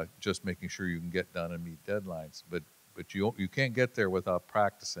just making sure you can get done and meet deadlines. But you can't get there without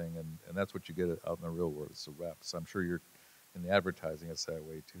practicing, and that's what you get out in the real world. It's a reps. I'm sure you're in the advertising, it's that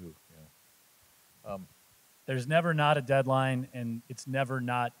way too. Yeah. There's never not a deadline, and it's never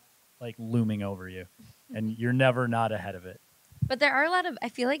not like looming over you, and you're never not ahead of it. But there are a lot of, I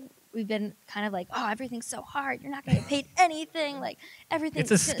feel like we've been kind of like, oh, everything's so hard. You're not going to get paid anything. Like,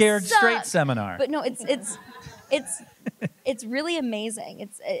 everything's It's a scared straight seminar. But no, it's really amazing.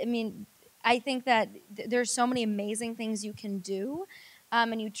 I think that there's so many amazing things you can do,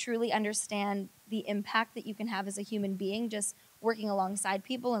 and you truly understand the impact that you can have as a human being just working alongside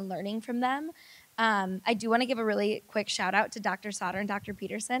people and learning from them. I do want to give a really quick shout out to Dr. Sauter and Dr.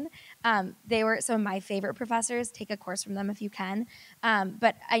 Peterson. They were some of my favorite professors. Take a course from them if you can.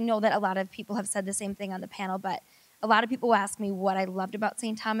 But I know that a lot of people have said the same thing on the panel, but a lot of people ask me what I loved about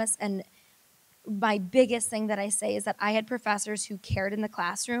St. Thomas, and my biggest thing that I say is that I had professors who cared in the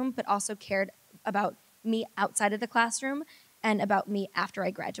classroom, but also cared about me outside of the classroom and about me after I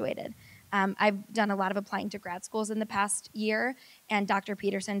graduated. I've done a lot of applying to grad schools in the past year, and Dr.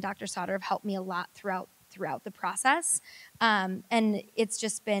 Peterson, Dr. Sauter have helped me a lot throughout the process. And it's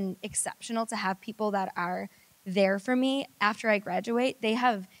just been exceptional to have people that are there for me after I graduate.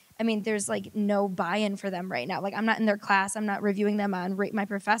 There's like no buy-in for them right now. Like, I'm not in their class, I'm not reviewing them on Rate My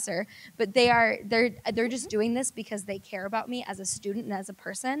Professor, but they're just doing this because they care about me as a student and as a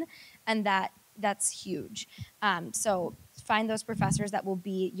person, and that's huge. So find those professors that will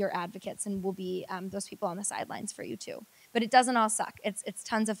be your advocates and will be those people on the sidelines for you too. But it doesn't all suck. It's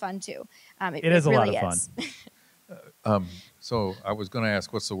tons of fun too. It is really a lot of fun. So I was going to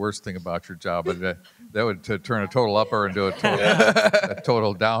ask, what's the worst thing about your job? But that would turn a total upper into a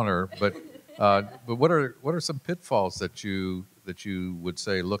total downer. But what are some pitfalls that you would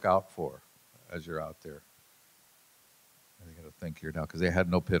say look out for as you're out there? I got to think here now, because they had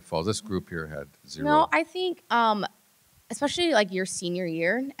no pitfalls. This group here had 0. No, I think, especially like your senior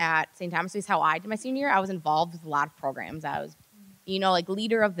year at St. Thomas, is how I did my senior year. I was involved with a lot of programs. I was, like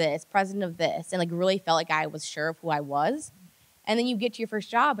leader of this, president of this, and like really felt like I was sure of who I was. And then you get to your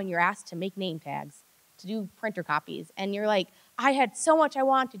first job and you're asked to make name tags, to do printer copies. And you're like, I had so much I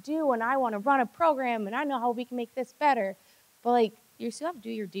want to do, and I want to run a program, and I know how we can make this better. But like, you still have to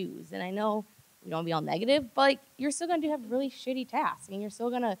do your dues. And I know we don't be all negative, but like, you're still going to have really shitty tasks. I mean, you're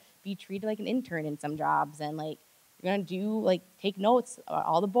still going to be treated like an intern in some jobs, and like, you're going to take notes about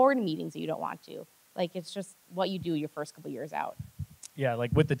all the board meetings that you don't want to. Like, it's just what you do your first couple years out. Yeah,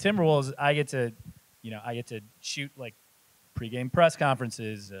 like with the Timberwolves, I get to shoot like pregame press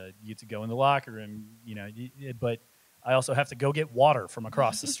conferences. You get to go in the locker room, but I also have to go get water from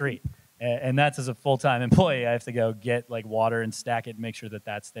across the street. And that's as a full-time employee. I have to go get like water and stack it and make sure that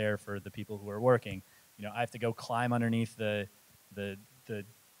that's there for the people who are working. I have to go climb underneath the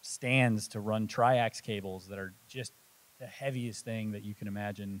stands to run triax cables that are just the heaviest thing that you can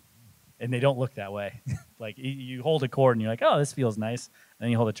imagine. And they don't look that way. Like, you hold a cord and you're like, oh, this feels nice. And then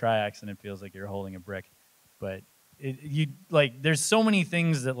you hold a triax and it feels like you're holding a brick. But there's so many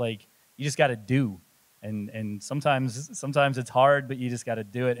things that like you just got to do. And sometimes it's hard, but you just got to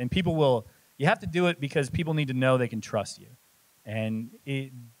do it. And you have to do it because people need to know they can trust you. And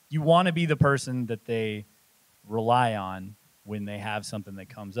you want to be the person that they rely on when they have something that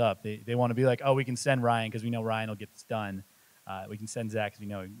comes up. They want to be like, oh, we can send Ryan because we know Ryan will get this done. We can send Zach because we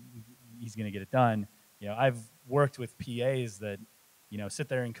know he's going to get it done. You know, I've worked with PAs that, you know, sit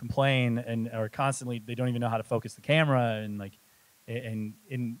there and complain and are constantly, they don't even know how to focus the camera and like, and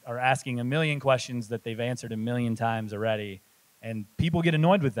are asking a million questions that they've answered a million times already. And people get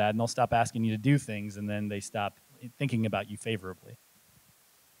annoyed with that and they'll stop asking you to do things and then they stop thinking about you favorably.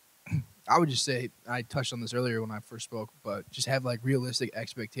 I would just say, I touched on this earlier when I first spoke, but just have like realistic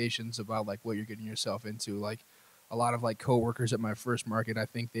expectations about like what you're getting yourself into. Like a lot of like coworkers at my first market, I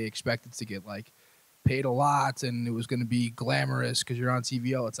think they expected to get like paid a lot and it was going to be glamorous because you're on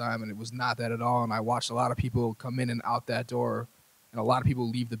TV all the time, and it was not that at all. And I watched a lot of people come in and out that door, and a lot of people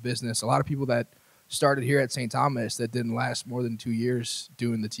leave the business. A lot of people that started here at St. Thomas that didn't last more than 2 years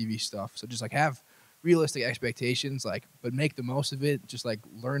doing the TV stuff. So just like have realistic expectations, like, but make the most of it. Just like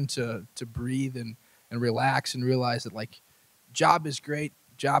learn to breathe and relax and realize that like job is great.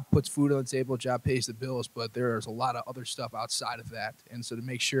 Job puts food on the table, job pays the bills, but there's a lot of other stuff outside of that. And so to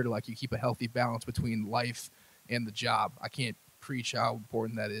make sure to like you keep a healthy balance between life and the job. I can't preach how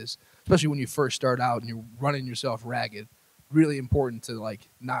important that is, especially when you first start out and you're running yourself ragged. Really important to like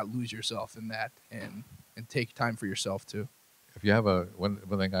not lose yourself in that and take time for yourself too. If you have one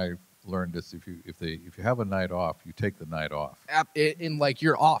thing I learned is if you have a night off, you take the night off. And like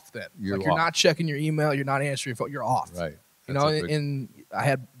you're off then. You're not checking your email, you're not answering phone, you're off. Right. You know, and I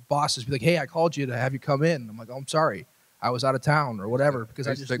had bosses be like, "Hey, I called you to have you come in." I'm like, "Oh, I'm sorry, I was out of town or whatever," because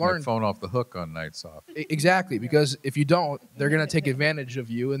I just take learned my phone off the hook on nights off. Exactly, because if you don't, they're gonna take advantage of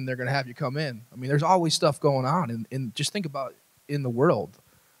you and they're gonna have you come in. I mean, there's always stuff going on, and just think about in the world,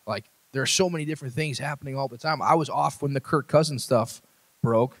 like there are so many different things happening all the time. I was off when the Kirk Cousins stuff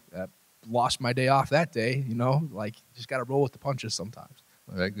broke. Lost my day off that day. You know, like just got to roll with the punches sometimes.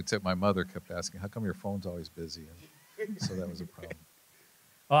 Except my mother kept asking, "How come your phone's always busy?" And so that was a problem.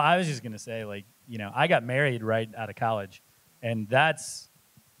 Well, I was just going to say, like, you know, I got married right out of college, and that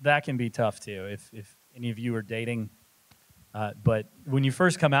can be tough too if any of you are dating. But when you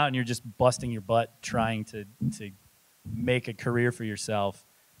first come out and you're just busting your butt trying to make a career for yourself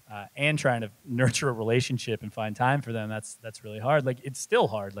and trying to nurture a relationship and find time for them, that's really hard. Like, it's still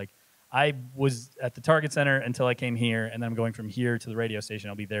hard. Like, I was at the Target Center until I came here, and then I'm going from here to the radio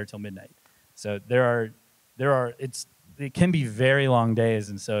station. I'll be there till midnight. So it can be very long days,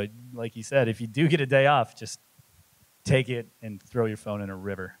 and so like you said, if you do get a day off, just take it and throw your phone in a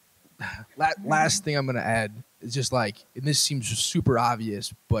river. Last thing I'm going to add is just like, and this seems super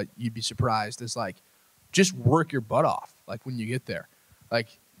obvious, but you'd be surprised, is like just work your butt off like when you get there. Like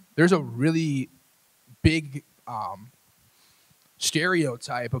there's a really big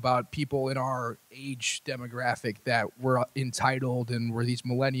stereotype about people in our age demographic that we're entitled and we're these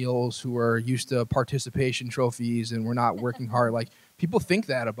millennials who are used to participation trophies and we're not working hard. Like people think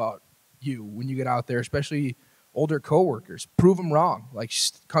that about you when you get out there, especially older coworkers. Prove them wrong. Like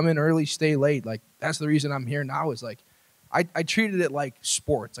come in early, stay late. Like that's the reason I'm here now is like I treated it like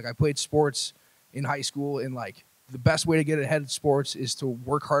sports. Like I played sports in high school, and like the best way to get ahead in sports is to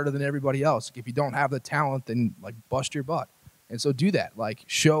work harder than everybody else. Like, if you don't have the talent, then like bust your butt. And so do that. Like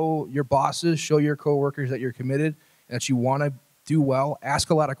show your bosses, show your coworkers that you're committed and that you want to do well. Ask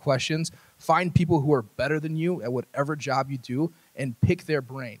a lot of questions. Find people who are better than you at whatever job you do and pick their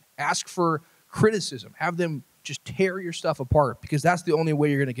brain. Ask for criticism. Have them just tear your stuff apart, because that's the only way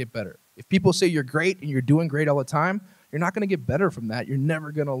you're going to get better. If people say you're great and you're doing great all the time, you're not going to get better from that. You're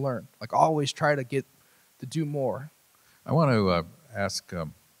never going to learn. Like always try to get to do more. I want to ask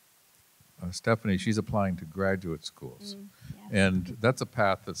Stephanie. She's applying to graduate schools. Yeah. And that's a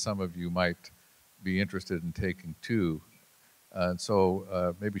path that some of you might be interested in taking too. And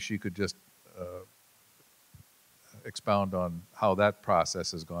so maybe she could just expound on how that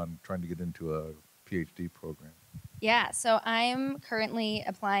process has gone, trying to get into a PhD program. Yeah, so I'm currently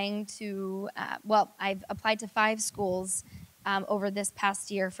applying to, I've applied to 5 schools over this past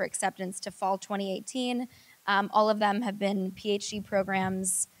year for acceptance to fall 2018. All of them have been PhD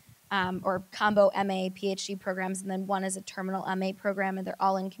programs, or combo MA PhD programs, and then one is a terminal MA program, and they're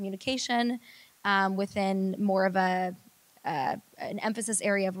all in communication within more of an emphasis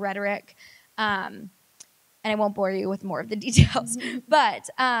area of rhetoric. And I won't bore you with more of the details, but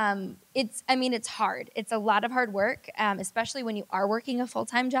it's hard. It's a lot of hard work, especially when you are working a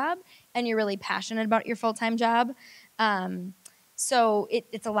full-time job and you're really passionate about your full-time job. So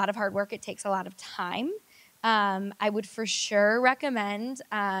it's a lot of hard work. It takes a lot of time. I would for sure recommend,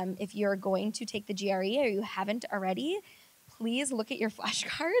 if you're going to take the GRE or you haven't already, please look at your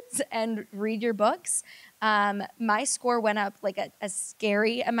flashcards and read your books. My score went up like a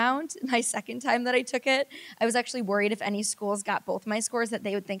scary amount my second time that I took it. I was actually worried if any schools got both my scores that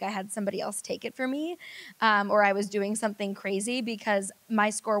they would think I had somebody else take it for me, or I was doing something crazy, because my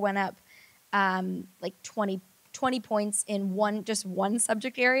score went up like 20 points in just one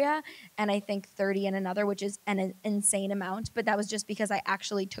subject area, and I think 30 in another, which is an insane amount. But that was just because I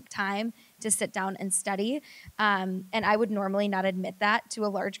actually took time to sit down and study. And I would normally not admit that to a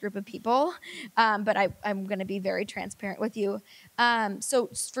large group of people, but I'm going to be very transparent with you. So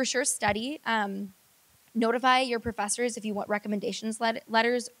for sure, study. Notify your professors if you want recommendations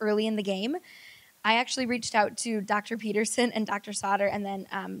letters early in the game. I actually reached out to Dr. Peterson and Dr. Sauter, and then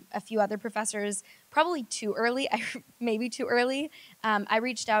a few other professors, probably too early, maybe too early. I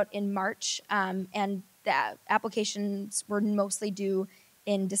reached out in March, and the applications were mostly due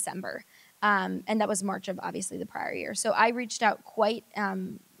in December. And that was March of, obviously, the prior year. So I reached out quite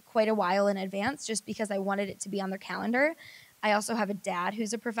a while in advance, just because I wanted it to be on their calendar. I also have a dad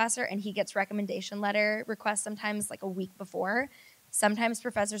who's a professor, and he gets recommendation letter requests sometimes like a week before. Sometimes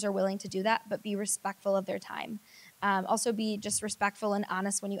professors are willing to do that, but be respectful of their time. Also be just respectful and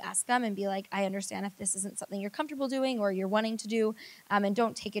honest when you ask them, and be like, I understand if this isn't something you're comfortable doing or you're wanting to do, and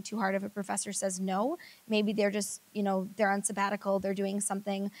don't take it too hard if a professor says no. Maybe they're just, they're on sabbatical, they're doing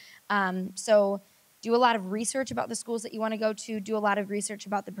something. So do a lot of research about the schools that you want to go to, do a lot of research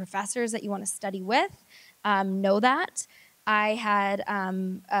about the professors that you want to study with. Know that. I had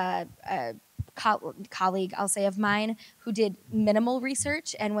a colleague, I'll say, of mine who did minimal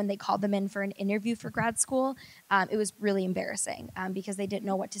research, and when they called them in for an interview for grad school, it was really embarrassing because they didn't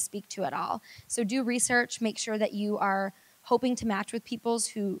know what to speak to at all. So do research, make sure that you are hoping to match with people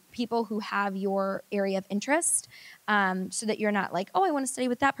who have your area of interest, so that you're not like, oh, I want to study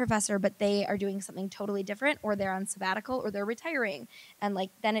with that professor, but they are doing something totally different, or they're on sabbatical, or they're retiring, and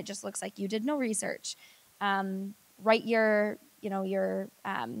then it just looks like you did no research. Write your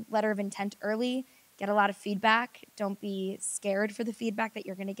letter of intent early. Get a lot of feedback. Don't be scared for the feedback that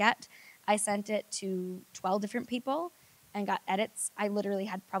you're going to get. I sent it to 12 different people and got edits. I literally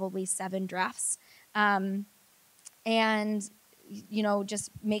had probably 7 drafts. And just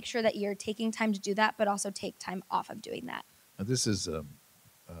make sure that you're taking time to do that, but also take time off of doing that. Now, this is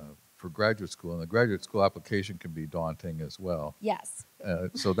for graduate school, and the graduate school application can be daunting as well. Yes.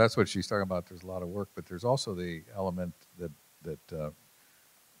 So that's what she's talking about. There's a lot of work, but there's also the element that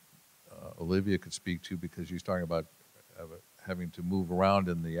Olivia could speak to, because she's talking about having to move around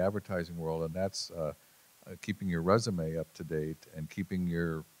in the advertising world, and that's keeping your resume up to date and keeping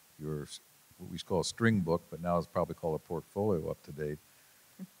your what we call a string book, but now it's probably called a portfolio, up to date.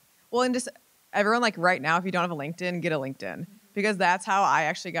 Well, and just everyone, like right now, if you don't have a LinkedIn, get a LinkedIn, because that's how I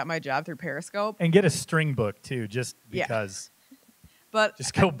actually got my job, through Periscope. And get a string book too, just because. Yeah. But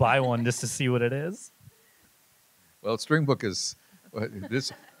just go buy one just to see what it is. Well, string book is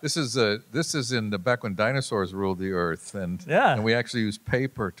this is in the back when dinosaurs ruled the earth, and we actually used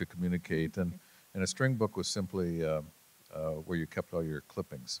paper to communicate, and a string book was simply where you kept all your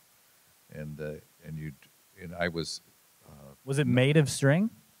clippings, and I was. Was it made of string?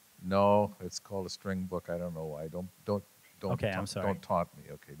 No, it's called a string book. I don't know why. Don't. Okay, I'm sorry. Don't taunt me.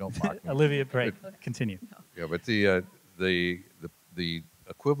 Okay, don't mock me. Olivia, continue. Yeah, but the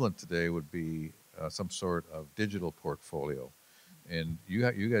equivalent today would be some sort of digital portfolio, and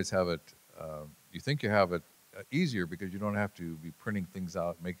you guys have it. You think you have it easier because you don't have to be printing things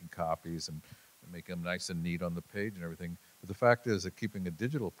out, making copies, and making them nice and neat on the page and everything. But the fact is that keeping a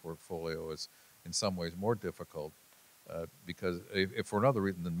digital portfolio is in some ways more difficult because if for another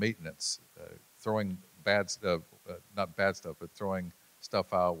reason than maintenance, throwing bad stuff, not bad stuff, but throwing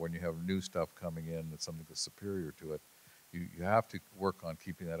stuff out when you have new stuff coming in that's something that's superior to it. You have to work on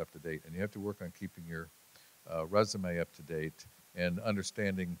keeping that up to date, and you have to work on keeping your resume up to date and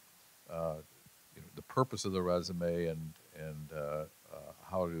understanding the purpose of the resume and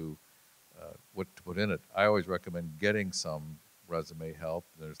how to what to put in it. I always recommend getting some resume help.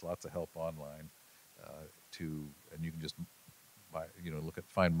 There's lots of help online and you can just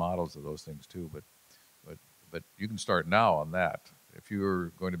find models of those things too. But you can start now on that. If you're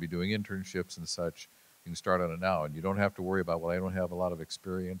going to be doing internships and such, you can start on it now, and you don't have to worry about, well, I don't have a lot of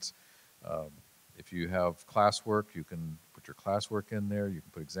experience. If you have classwork, you can put your classwork in there. You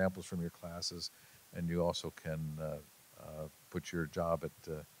can put examples from your classes, and you also can put your job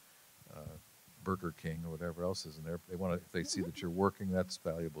at Burger King or whatever else is in there. If they see that you're working, that's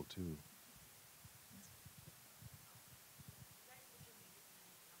valuable too.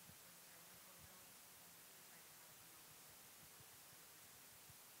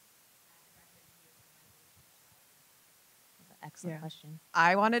 Excellent question.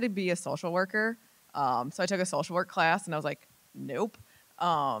 I wanted to be a social worker. So I took a social work class and I was like, nope.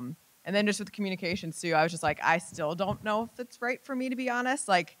 And then just with communications too, I was just like, I still don't know if it's right for me, to be honest.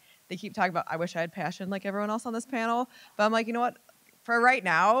 Like, they keep talking about, I wish I had passion like everyone else on this panel. But I'm like, you know what? For right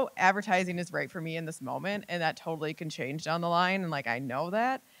now, advertising is right for me in this moment. And that totally can change down the line. And like, I know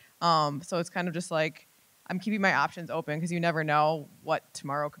that. So it's kind of just like, I'm keeping my options open because you never know what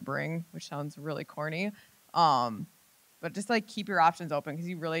tomorrow could bring, which sounds really corny. But just like keep your options open because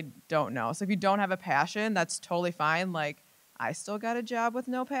you really don't know. So if you don't have a passion, that's totally fine. Like, I still got a job with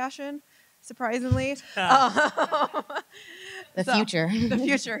no passion, surprisingly. The future. The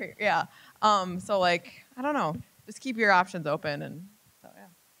future, yeah. So like, I don't know. Just keep your options open, and so yeah.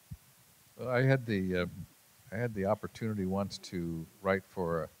 Well, I had the opportunity once to write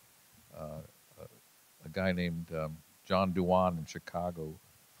for a guy named John Dewan in Chicago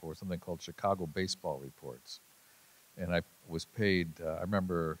for something called Chicago Baseball Reports. And I was paid, I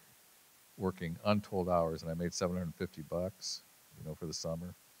remember working untold hours, and I made $750, for the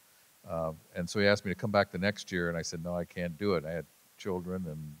summer. And so he asked me to come back the next year, and I said, no, I can't do it. I had children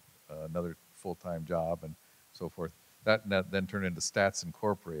and another full-time job and so forth. That then turned into Stats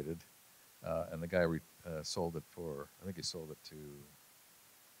Incorporated, and the guy sold it for, I think he sold it to,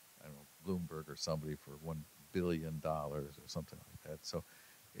 I don't know, Bloomberg or somebody for $1 billion or something like that. So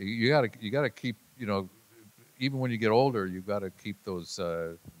you gotta keep, even when you get older, you've got to keep those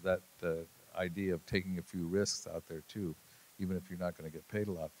that idea of taking a few risks out there too, even if you're not going to get paid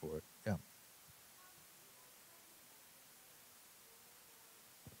a lot for it. Yeah.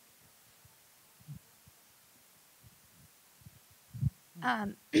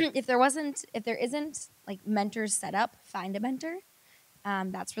 If there isn't like mentors set up, find a mentor.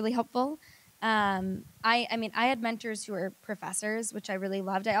 That's really helpful. I had mentors who were professors, which I really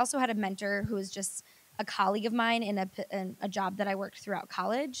loved. I also had a mentor who was just a colleague of mine in a job that I worked throughout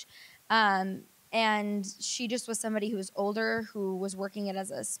college. And she just was somebody who was older, who was working it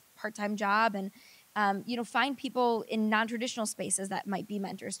as a part-time job. And, find people in non-traditional spaces that might be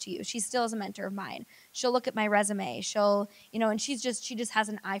mentors to you. She still is a mentor of mine. She'll look at my resume. She'll, and she just has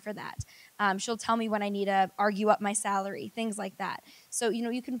an eye for that. She'll tell me when I need to argue up my salary, things like that. So,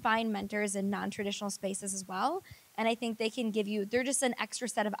 you can find mentors in non-traditional spaces as well. And I think they can they're just an extra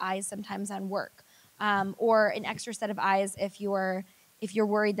set of eyes sometimes on work. Or an extra set of eyes if you're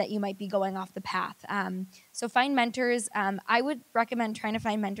worried that you might be going off the path. So find mentors. I would recommend trying to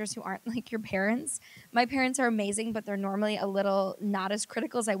find mentors who aren't like your parents. My parents are amazing, but they're normally a little not as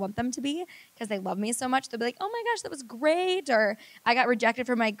critical as I want them to be because they love me so much. They'll be like, oh my gosh, that was great. Or I got rejected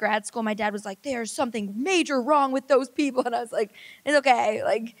from my grad school. My dad was like, there's something major wrong with those people. And I was like, it's okay.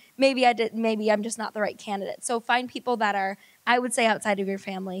 Like maybe I'm just not the right candidate. So find people that are, I would say, outside of your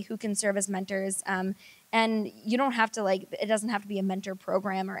family who can serve as mentors. And you don't have to it doesn't have to be a mentor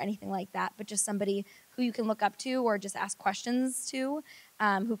program or anything like that, but just somebody who you can look up to or just ask questions to,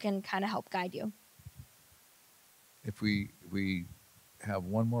 who can kind of help guide you. If we have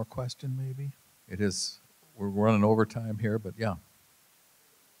one more question, maybe. We're running overtime here, but yeah.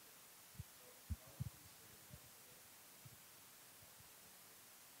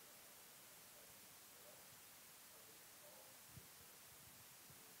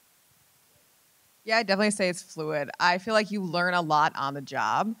 Yeah, I definitely say it's fluid. I feel like you learn a lot on the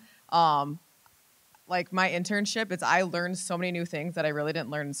job. Like my internship, I learned so many new things that I really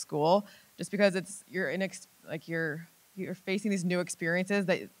didn't learn in school, just because you're facing these new experiences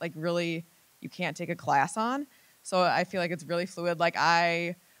that like really you can't take a class on. So I feel like it's really fluid. Like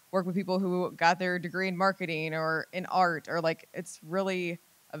I work with people who got their degree in marketing or in art, or like it's really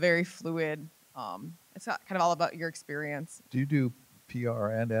a very fluid. It's kind of all about your experience. Do you do PR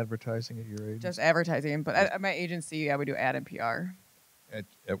and advertising at your agency? Just advertising, but at my agency, yeah, we do ad and PR.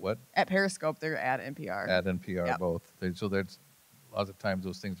 At what? At Periscope, they're ad and PR. Ad and PR, Yep. both. So there's lots of times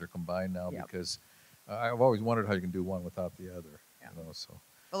those things are combined now. Yep. Because I've always wondered how you can do one without the other. Yeah. So.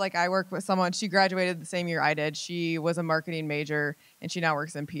 But like I work with someone, she graduated the same year I did. She was a marketing major, and she now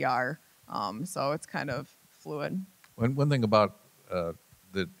works in PR. So it's kind of fluid. One thing about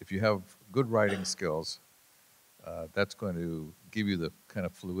that, if you have good writing skills, that's going to give you the kind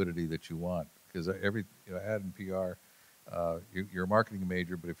of fluidity that you want. Because ad and PR, you're a marketing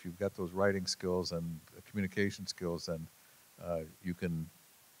major, but if you've got those writing skills and communication skills, then you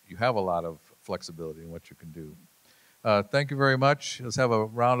have a lot of flexibility in what you can do. Thank you very much. Let's have a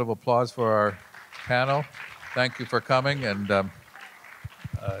round of applause for our panel. Thank you for coming, and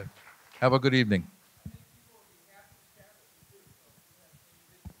have a good evening.